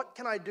sorry. What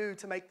can I do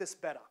to make this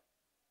better?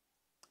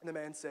 And the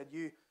man said,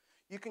 you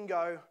can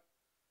go,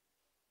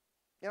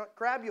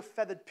 grab your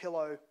feathered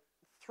pillow,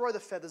 throw the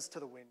feathers to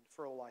the wind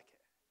for all I care.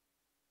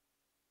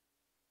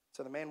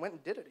 So the man went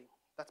and did it.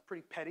 That's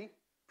pretty petty,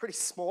 pretty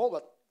small,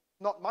 but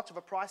not much of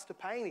a price to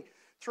pay. And he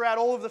threw out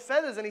all of the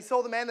feathers, and he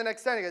saw the man the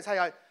next day, and he goes,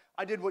 hey,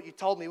 I did what you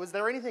told me. Was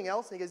there anything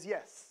else? And he goes,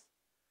 yes.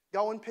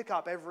 Go and pick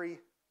up every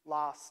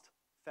last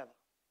feather.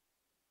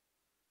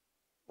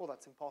 Well,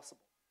 that's impossible.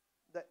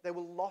 They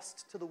were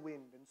lost to the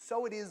wind, and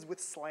so it is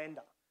with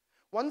slander.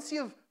 Once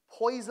you've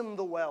poisoned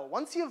the well,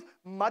 once you've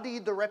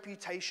muddied the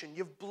reputation,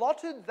 you've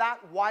blotted that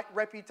white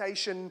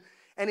reputation,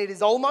 and it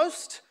is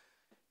almost,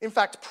 in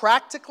fact,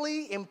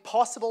 practically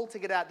impossible to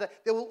get out.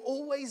 There will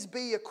always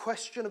be a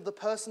question of the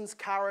person's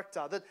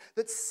character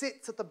that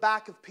sits at the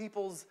back of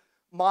people's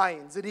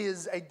minds. It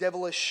is a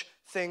devilish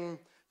thing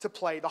to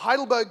play. The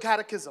Heidelberg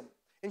Catechism,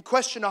 in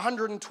question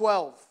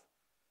 112,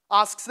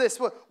 asks this: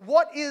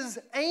 what is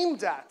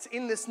aimed at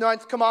in this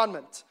 9th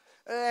commandment?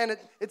 And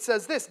it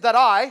says this: that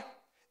I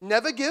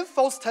never give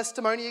false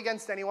testimony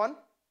against anyone,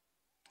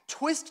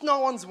 twist no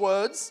one's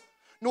words,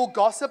 nor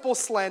gossip or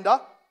slander,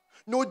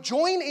 nor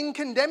join in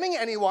condemning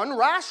anyone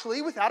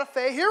rashly without a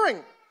fair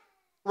hearing.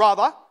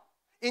 Rather,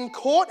 in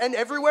court and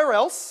everywhere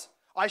else,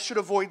 I should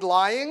avoid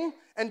lying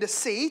and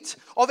deceit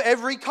of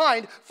every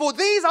kind, for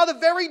these are the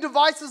very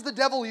devices the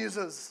devil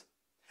uses,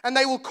 and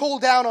they will call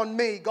down on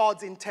me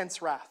God's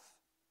intense wrath.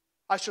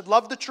 I should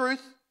love the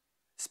truth,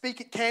 speak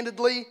it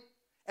candidly,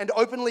 and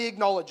openly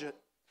acknowledge it.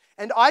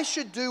 And I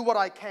should do what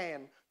I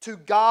can to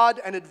guard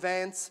and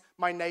advance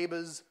my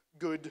neighbor's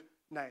good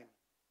name.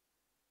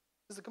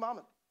 This is a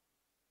commandment.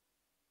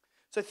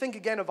 So think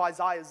again of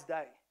Isaiah's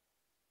day.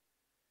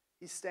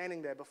 He's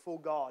standing there before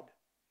God,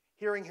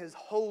 hearing his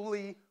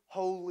holy,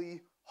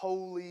 holy,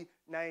 holy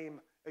name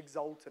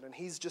exalted. And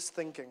he's just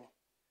thinking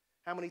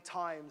how many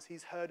times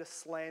he's heard a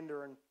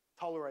slander and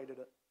tolerated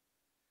it.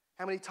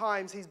 How many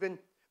times he's been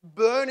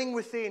burning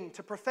within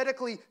to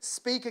prophetically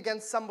speak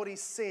against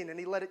somebody's sin, and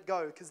he let it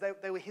go because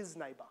they were his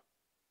neighbor.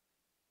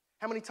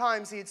 How many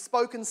times he had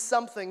spoken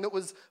something that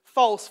was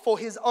false for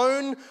his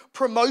own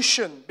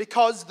promotion,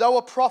 because though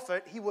a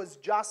prophet, he was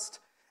just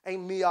a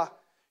mere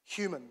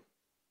human.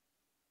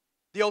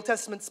 The Old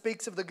Testament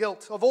speaks of the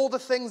guilt of all the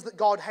things that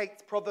God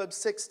hates. Proverbs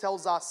 6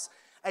 tells us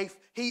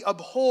he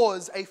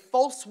abhors a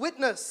false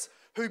witness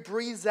who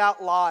breathes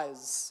out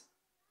lies.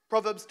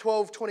 Proverbs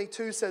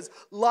 12:22 says,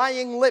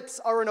 lying lips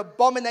are an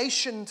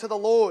abomination to the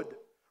Lord.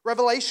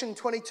 Revelation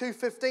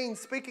 22:15,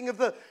 speaking of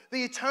the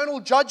eternal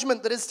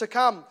judgment that is to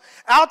come.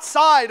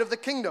 Outside of the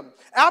kingdom,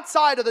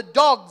 outside of the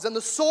dogs and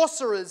the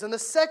sorcerers and the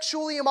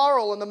sexually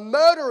immoral and the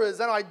murderers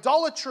and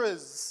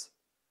idolaters,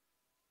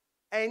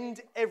 and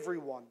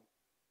everyone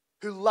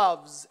who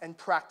loves and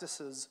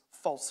practices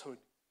falsehood.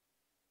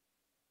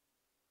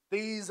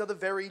 These are the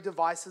very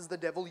devices the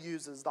devil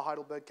uses, the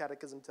Heidelberg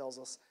Catechism tells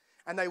us.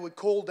 And they would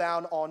call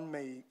down on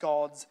me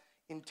God's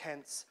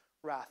intense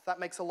wrath. That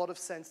makes a lot of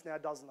sense now,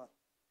 doesn't it?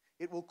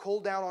 It will call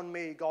down on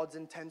me God's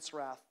intense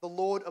wrath. The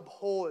Lord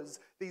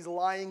abhors these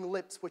lying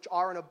lips which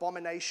are an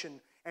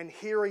abomination. And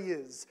here he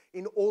is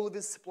in all of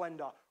his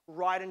splendor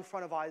right in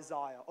front of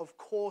Isaiah. Of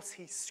course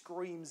he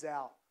screams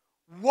out,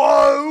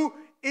 woe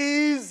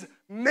is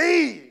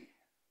me!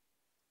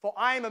 For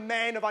I am a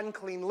man of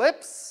unclean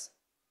lips,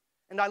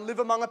 and I live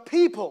among a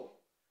people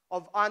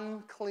of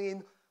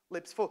unclean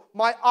lips. For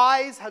my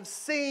eyes have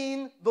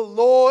seen the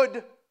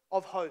Lord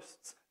of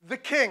hosts, the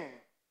King.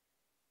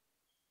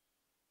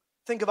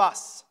 Think of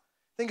us.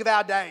 Think of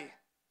our day.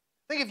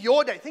 Think of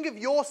your day. Think of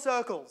your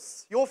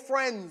circles, your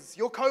friends,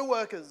 your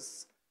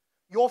co-workers,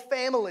 your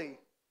family.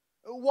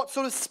 What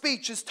sort of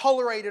speech is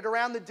tolerated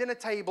around the dinner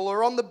table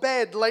or on the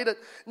bed late at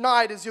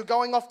night as you're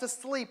going off to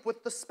sleep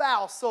with the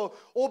spouse,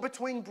 or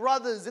between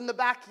brothers in the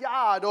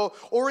backyard,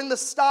 or in the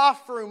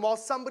staff room while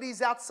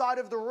somebody's outside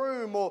of the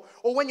room, or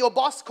when your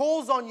boss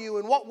calls on you,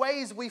 in what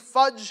ways we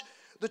fudge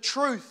the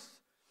truth.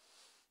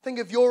 Think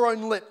of your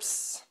own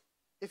lips.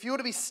 If you were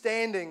to be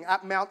standing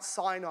at Mount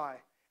Sinai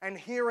and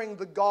hearing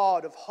the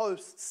God of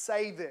hosts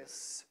say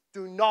this,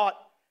 do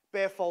not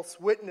bear false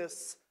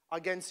witness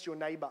against your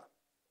neighbor.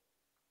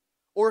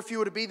 Or if you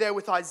were to be there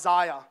with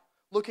Isaiah,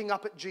 looking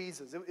up at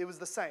Jesus, it was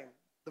the same.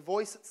 The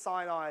voice at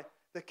Sinai,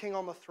 the king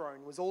on the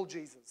throne, was all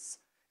Jesus.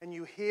 And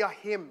you hear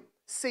him,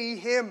 see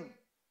him,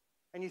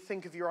 and you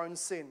think of your own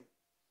sin.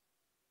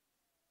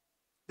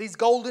 These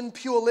golden,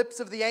 pure lips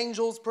of the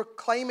angels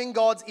proclaiming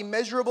God's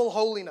immeasurable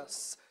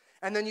holiness.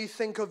 And then you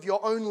think of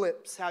your own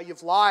lips, how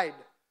you've lied,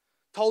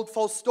 told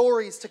false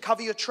stories to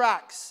cover your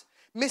tracks,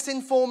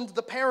 misinformed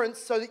the parents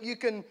so that you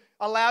can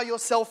allow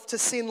yourself to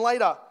sin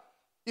later.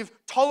 You've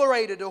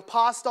tolerated or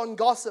passed on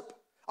gossip,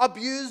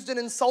 abused and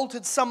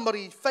insulted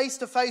somebody face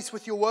to face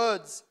with your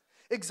words,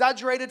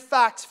 exaggerated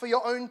facts for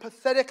your own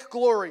pathetic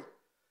glory,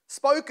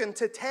 spoken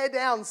to tear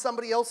down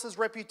somebody else's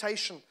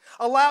reputation,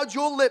 allowed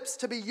your lips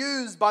to be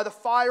used by the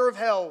fire of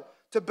hell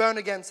to burn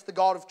against the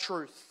God of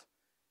truth.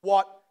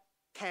 What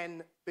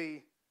can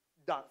be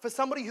done? For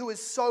somebody who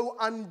is so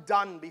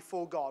undone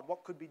before God,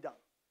 what could be done?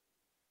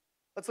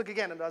 Let's look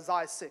again at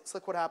Isaiah 6.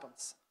 Look what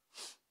happens.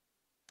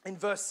 In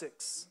verse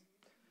 6.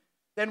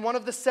 Then one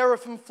of the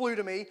seraphim flew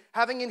to me,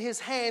 having in his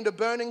hand a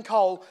burning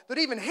coal that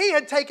even he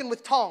had taken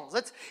with tongs.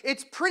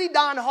 It's pretty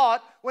darn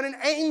hot when an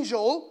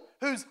angel,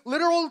 whose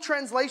literal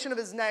translation of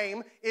his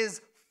name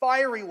is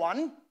fiery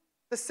one,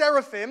 the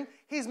seraphim,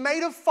 he's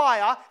made of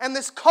fire, and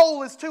this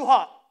coal is too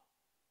hot.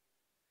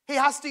 He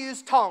has to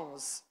use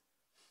tongs.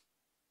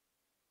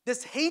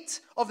 This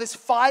heat of this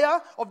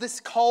fire, of this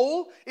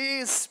coal,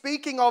 is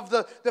speaking of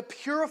the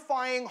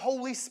purifying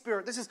Holy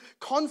Spirit. This is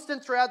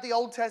constant throughout the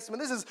Old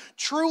Testament. This is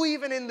true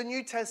even in the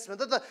New Testament.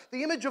 That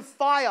the image of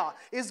fire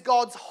is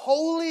God's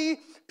holy,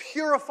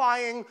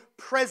 purifying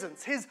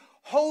presence, His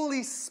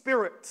Holy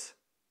Spirit.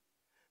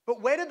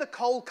 But where did the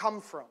coal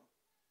come from?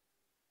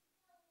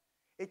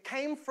 It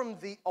came from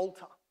the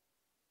altar.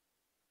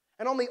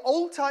 And on the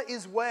altar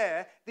is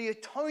where the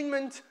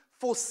atonement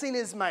for sin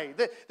is made.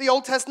 The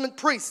Old Testament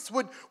priests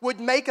would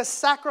make a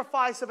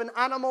sacrifice of an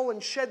animal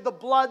and shed the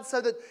blood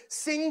so that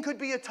sin could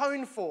be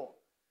atoned for.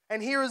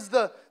 And here is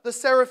the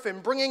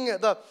seraphim bringing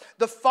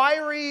the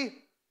fiery,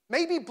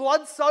 maybe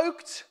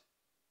blood-soaked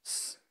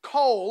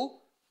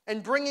coal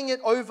and bringing it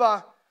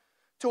over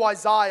to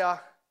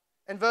Isaiah.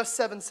 And verse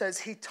 7 says,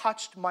 he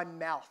touched my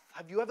mouth.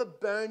 Have you ever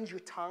burned your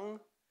tongue?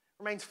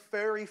 Remains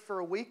furry for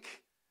a week.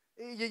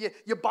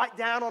 You bite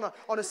down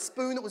on a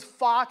spoon that was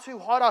far too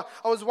hot.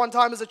 I was one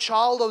time as a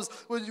child,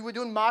 we were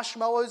doing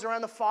marshmallows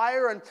around the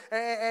fire,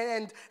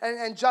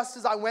 and just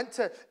as I went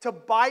to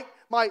bite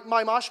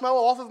my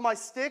marshmallow off of my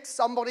stick,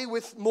 somebody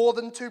with more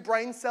than 2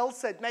 brain cells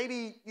said,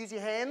 maybe use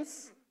your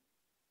hands.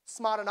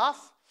 Smart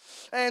enough.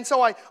 And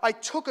so I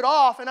took it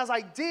off, and as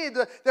I did,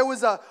 there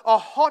was a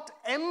hot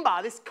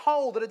ember, this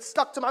coal that had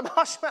stuck to my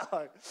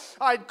marshmallow.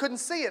 I couldn't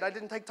see it. I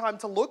didn't take time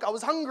to look. I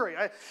was hungry.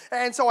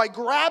 And so I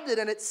grabbed it,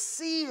 and it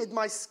seared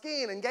my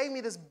skin and gave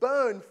me this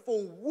burn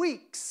for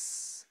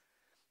weeks.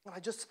 And I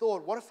just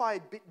thought, what if I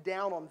had bit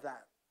down on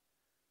that?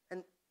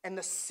 And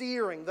the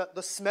searing,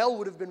 the smell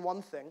would have been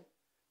one thing.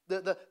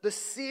 The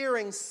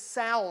searing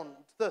sound,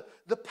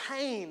 the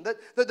pain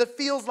that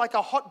feels like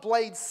a hot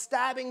blade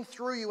stabbing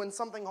through you when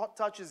something hot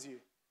touches you.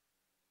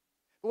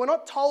 But we're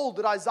not told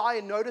that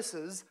Isaiah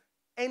notices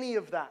any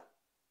of that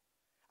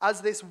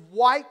as this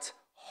white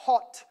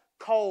hot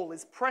coal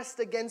is pressed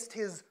against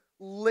his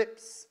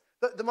lips.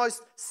 The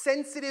most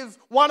sensitive,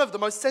 one of the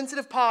most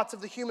sensitive parts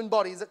of the human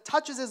body, as it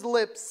touches his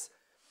lips,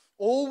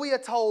 all we are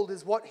told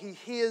is what he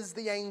hears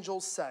the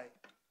angels say.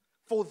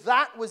 For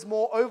that was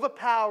more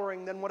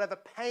overpowering than whatever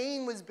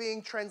pain was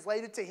being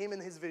translated to him in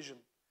his vision.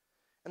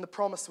 And the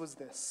promise was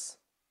this.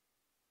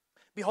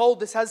 Behold,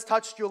 this has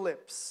touched your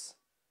lips.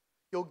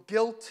 Your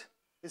guilt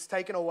is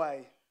taken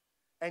away,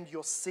 and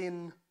your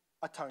sin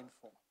atoned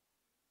for.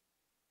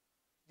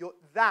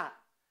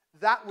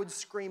 That would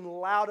scream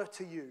louder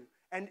to you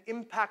and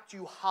impact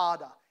you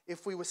harder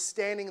if we were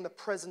standing in the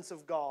presence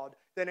of God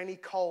than any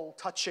coal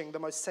touching the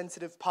most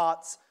sensitive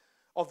parts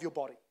of your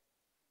body.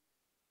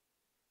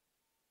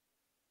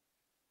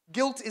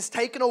 Guilt is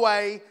taken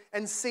away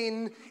and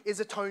sin is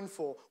atoned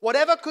for.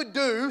 Whatever could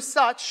do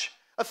such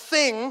a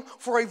thing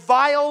for a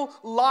vile,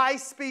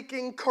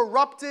 lie-speaking,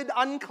 corrupted,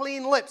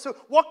 unclean lip. So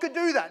what could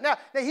do that? Now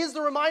here's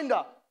the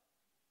reminder.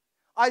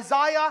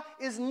 Isaiah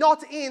is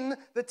not in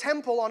the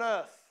temple on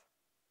earth.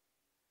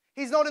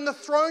 He's not in the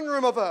throne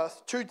room of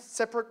earth. 2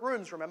 separate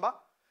rooms, remember?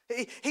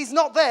 He's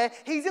not there.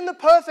 He's in the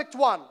perfect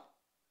one,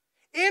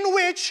 in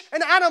which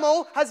an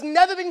animal has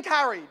never been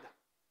carried,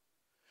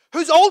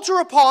 whose altar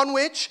upon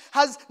which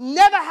has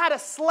never had a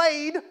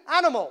slayed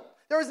animal.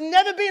 There has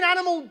never been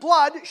animal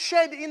blood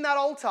shed in that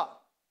altar.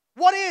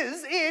 What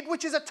is it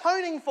which is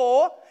atoning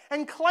for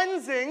and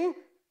cleansing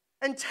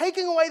and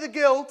taking away the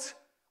guilt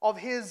of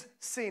his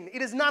sin?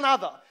 It is none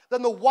other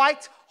than the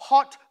white,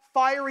 hot,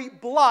 fiery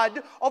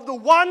blood of the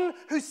one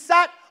who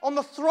sat on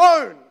the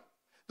throne.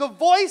 The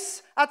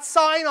voice at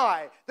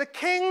Sinai, the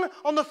king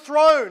on the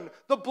throne,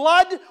 the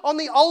blood on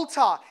the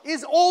altar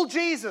is all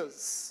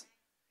Jesus.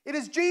 It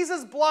is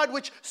Jesus' blood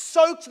which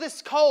soaked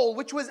this coal,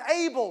 which was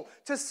able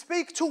to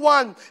speak to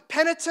one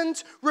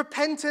penitent,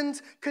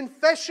 repentant,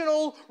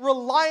 confessional,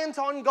 reliant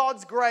on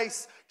God's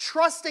grace,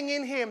 trusting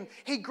in Him.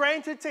 He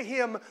granted to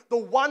him the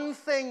one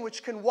thing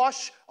which can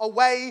wash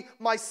away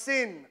my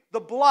sin, the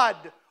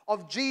blood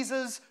of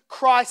Jesus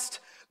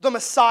Christ, the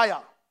Messiah.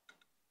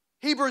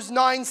 Hebrews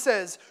 9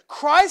 says,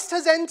 Christ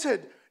has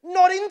entered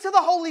not into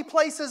the holy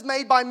places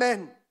made by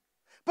men,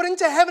 but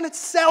into heaven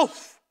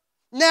itself,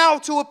 now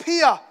to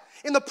appear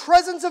in the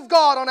presence of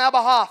God on our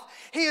behalf.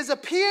 He has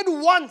appeared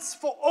once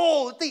for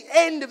all at the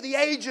end of the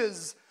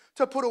ages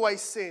to put away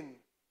sin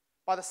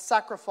by the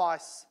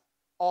sacrifice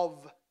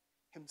of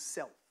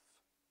himself.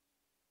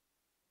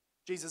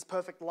 Jesus'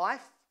 perfect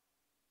life,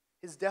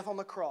 his death on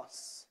the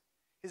cross,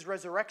 his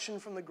resurrection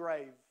from the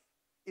grave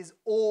is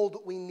all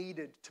that we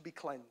needed to be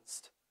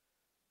cleansed.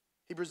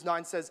 Hebrews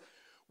 9 says,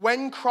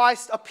 when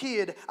Christ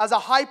appeared as a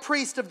high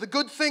priest of the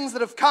good things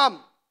that have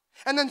come,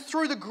 and then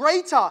through the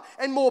greater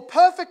and more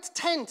perfect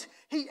tent,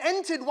 he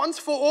entered once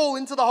for all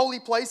into the holy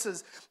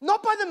places,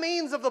 not by the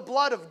means of the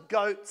blood of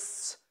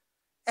goats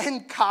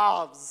and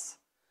calves,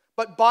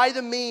 but by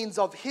the means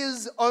of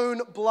his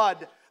own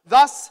blood,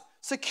 thus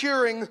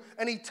securing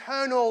an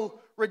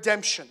eternal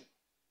redemption.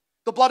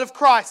 The blood of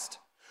Christ,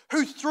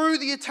 who through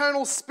the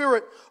eternal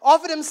Spirit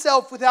offered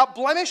himself without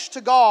blemish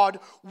to God,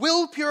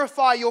 will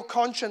purify your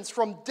conscience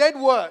from dead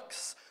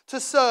works to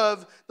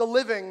serve the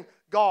living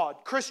God.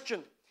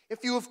 Christian,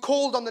 if you have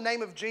called on the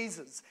name of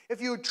Jesus,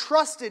 if you have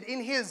trusted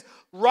in his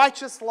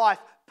righteous life,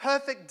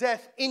 perfect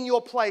death in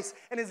your place,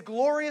 and his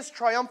glorious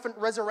triumphant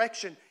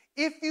resurrection,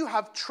 if you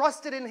have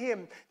trusted in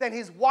him, then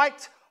his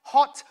white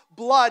hot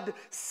blood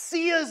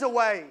sears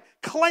away,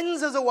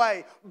 cleanses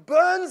away,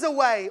 burns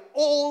away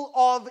all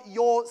of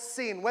your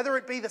sin, whether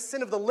it be the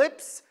sin of the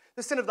lips,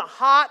 the sin of the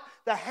heart,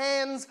 the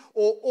hands,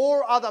 or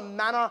all other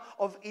manner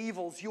of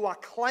evils. You are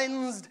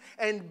cleansed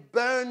and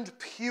burned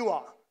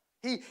pure.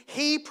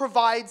 He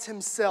provides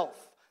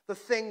himself the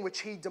thing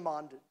which he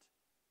demanded: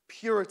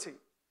 purity,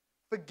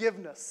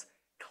 forgiveness,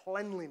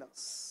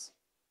 cleanliness.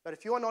 But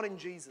if you are not in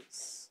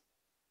Jesus,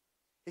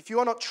 if you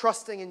are not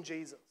trusting in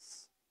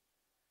Jesus,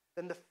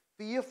 then the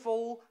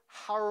fearful,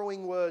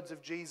 harrowing words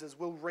of Jesus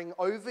will ring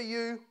over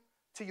you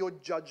to your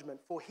judgment.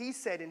 For he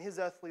said in his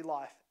earthly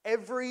life,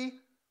 every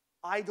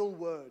idle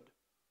word,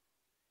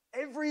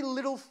 every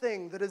little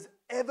thing that has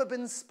ever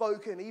been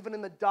spoken, even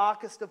in the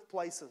darkest of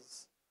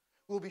places,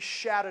 will be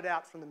shouted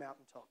out from the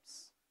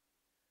mountaintops.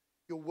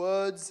 Your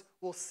words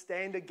will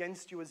stand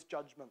against you as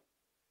judgment.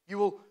 You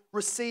will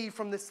receive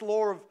from this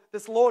Lord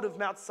of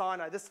Mount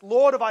Sinai, this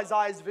Lord of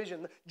Isaiah's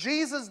vision,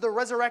 Jesus, the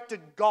resurrected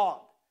God.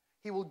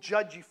 He will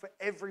judge you for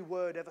every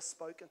word ever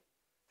spoken,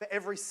 for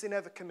every sin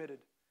ever committed,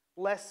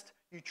 lest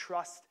you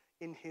trust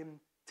in him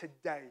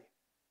today,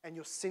 and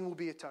your sin will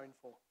be atoned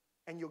for,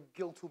 and your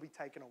guilt will be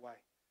taken away.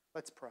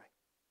 Let's pray.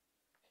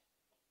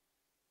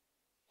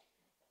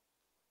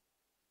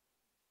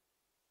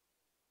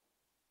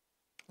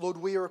 Lord,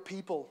 we are a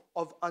people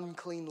of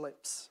unclean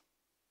lips,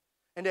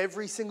 and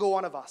every single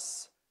one of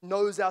us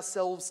knows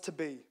ourselves to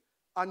be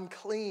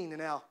unclean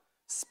in our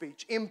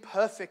speech,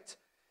 imperfect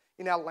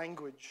in our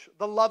language,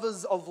 the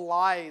lovers of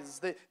lies,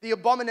 the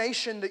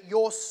abomination that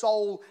your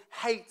soul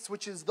hates,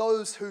 which is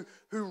those who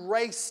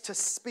race to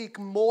speak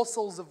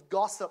morsels of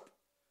gossip.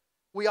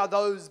 We are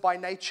those by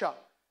nature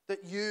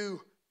that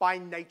you by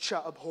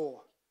nature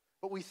abhor.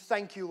 But we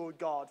thank you, Lord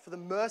God, for the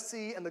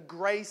mercy and the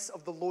grace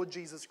of the Lord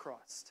Jesus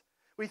Christ.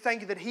 We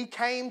thank you that he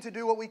came to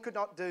do what we could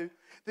not do,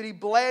 that he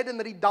bled and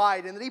that he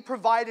died, and that he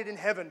provided in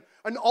heaven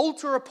an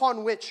altar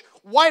upon which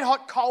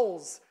white-hot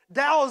coals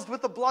doused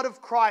with the blood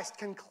of Christ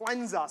can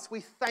cleanse us. We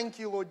thank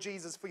you, Lord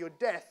Jesus, for your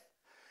death,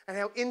 and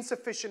how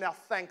insufficient our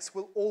thanks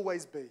will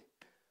always be.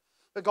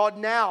 But God,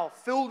 now,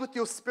 filled with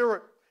your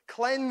Spirit,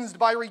 cleansed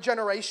by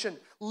regeneration,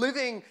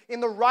 living in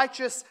the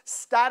righteous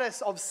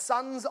status of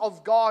sons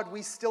of God,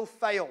 we still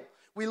fail.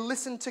 We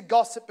listen to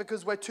gossip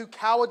because we're too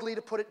cowardly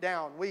to put it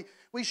down. We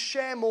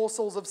share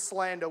morsels of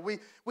slander. We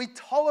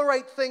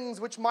tolerate things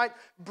which might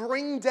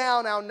bring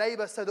down our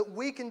neighbor so that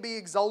we can be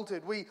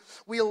exalted. We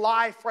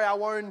lie for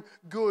our own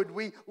good.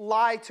 We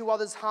lie to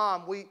others'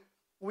 harm.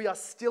 We are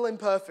still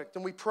imperfect,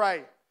 and we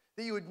pray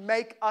that you would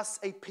make us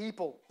a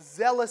people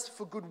zealous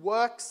for good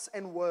works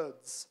and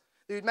words.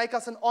 That you would make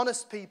us an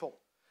honest people,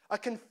 a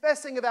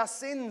confessing of our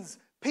sins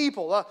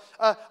people,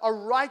 a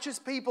righteous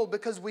people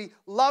because we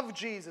love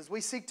Jesus.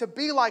 We seek to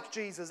be like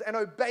Jesus and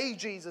obey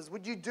Jesus.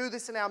 Would you do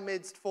this in our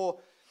midst? For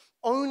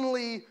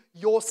only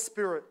your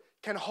Spirit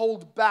can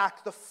hold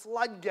back the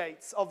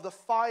floodgates of the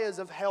fires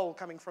of hell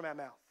coming from our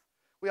mouth.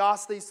 We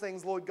ask these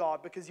things, Lord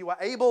God, because you are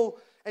able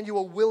and you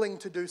are willing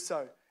to do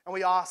so. And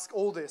we ask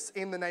all this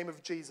in the name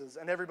of Jesus.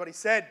 And everybody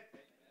said,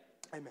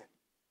 Amen.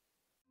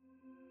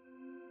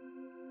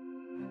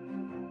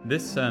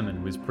 This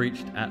sermon was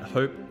preached at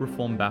Hope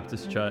Reformed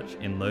Baptist Church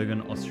in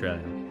Logan,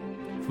 Australia.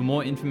 For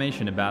more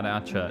information about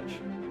our church,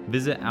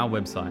 visit our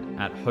website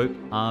at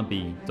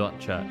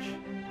hoperb.church.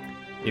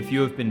 If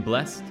you have been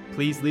blessed,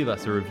 please leave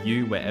us a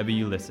review wherever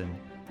you listen.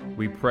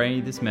 We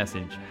pray this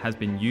message has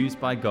been used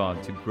by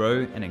God to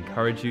grow and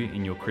encourage you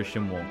in your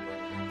Christian walk.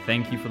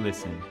 Thank you for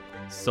listening.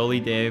 Soli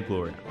Deo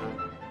Gloria.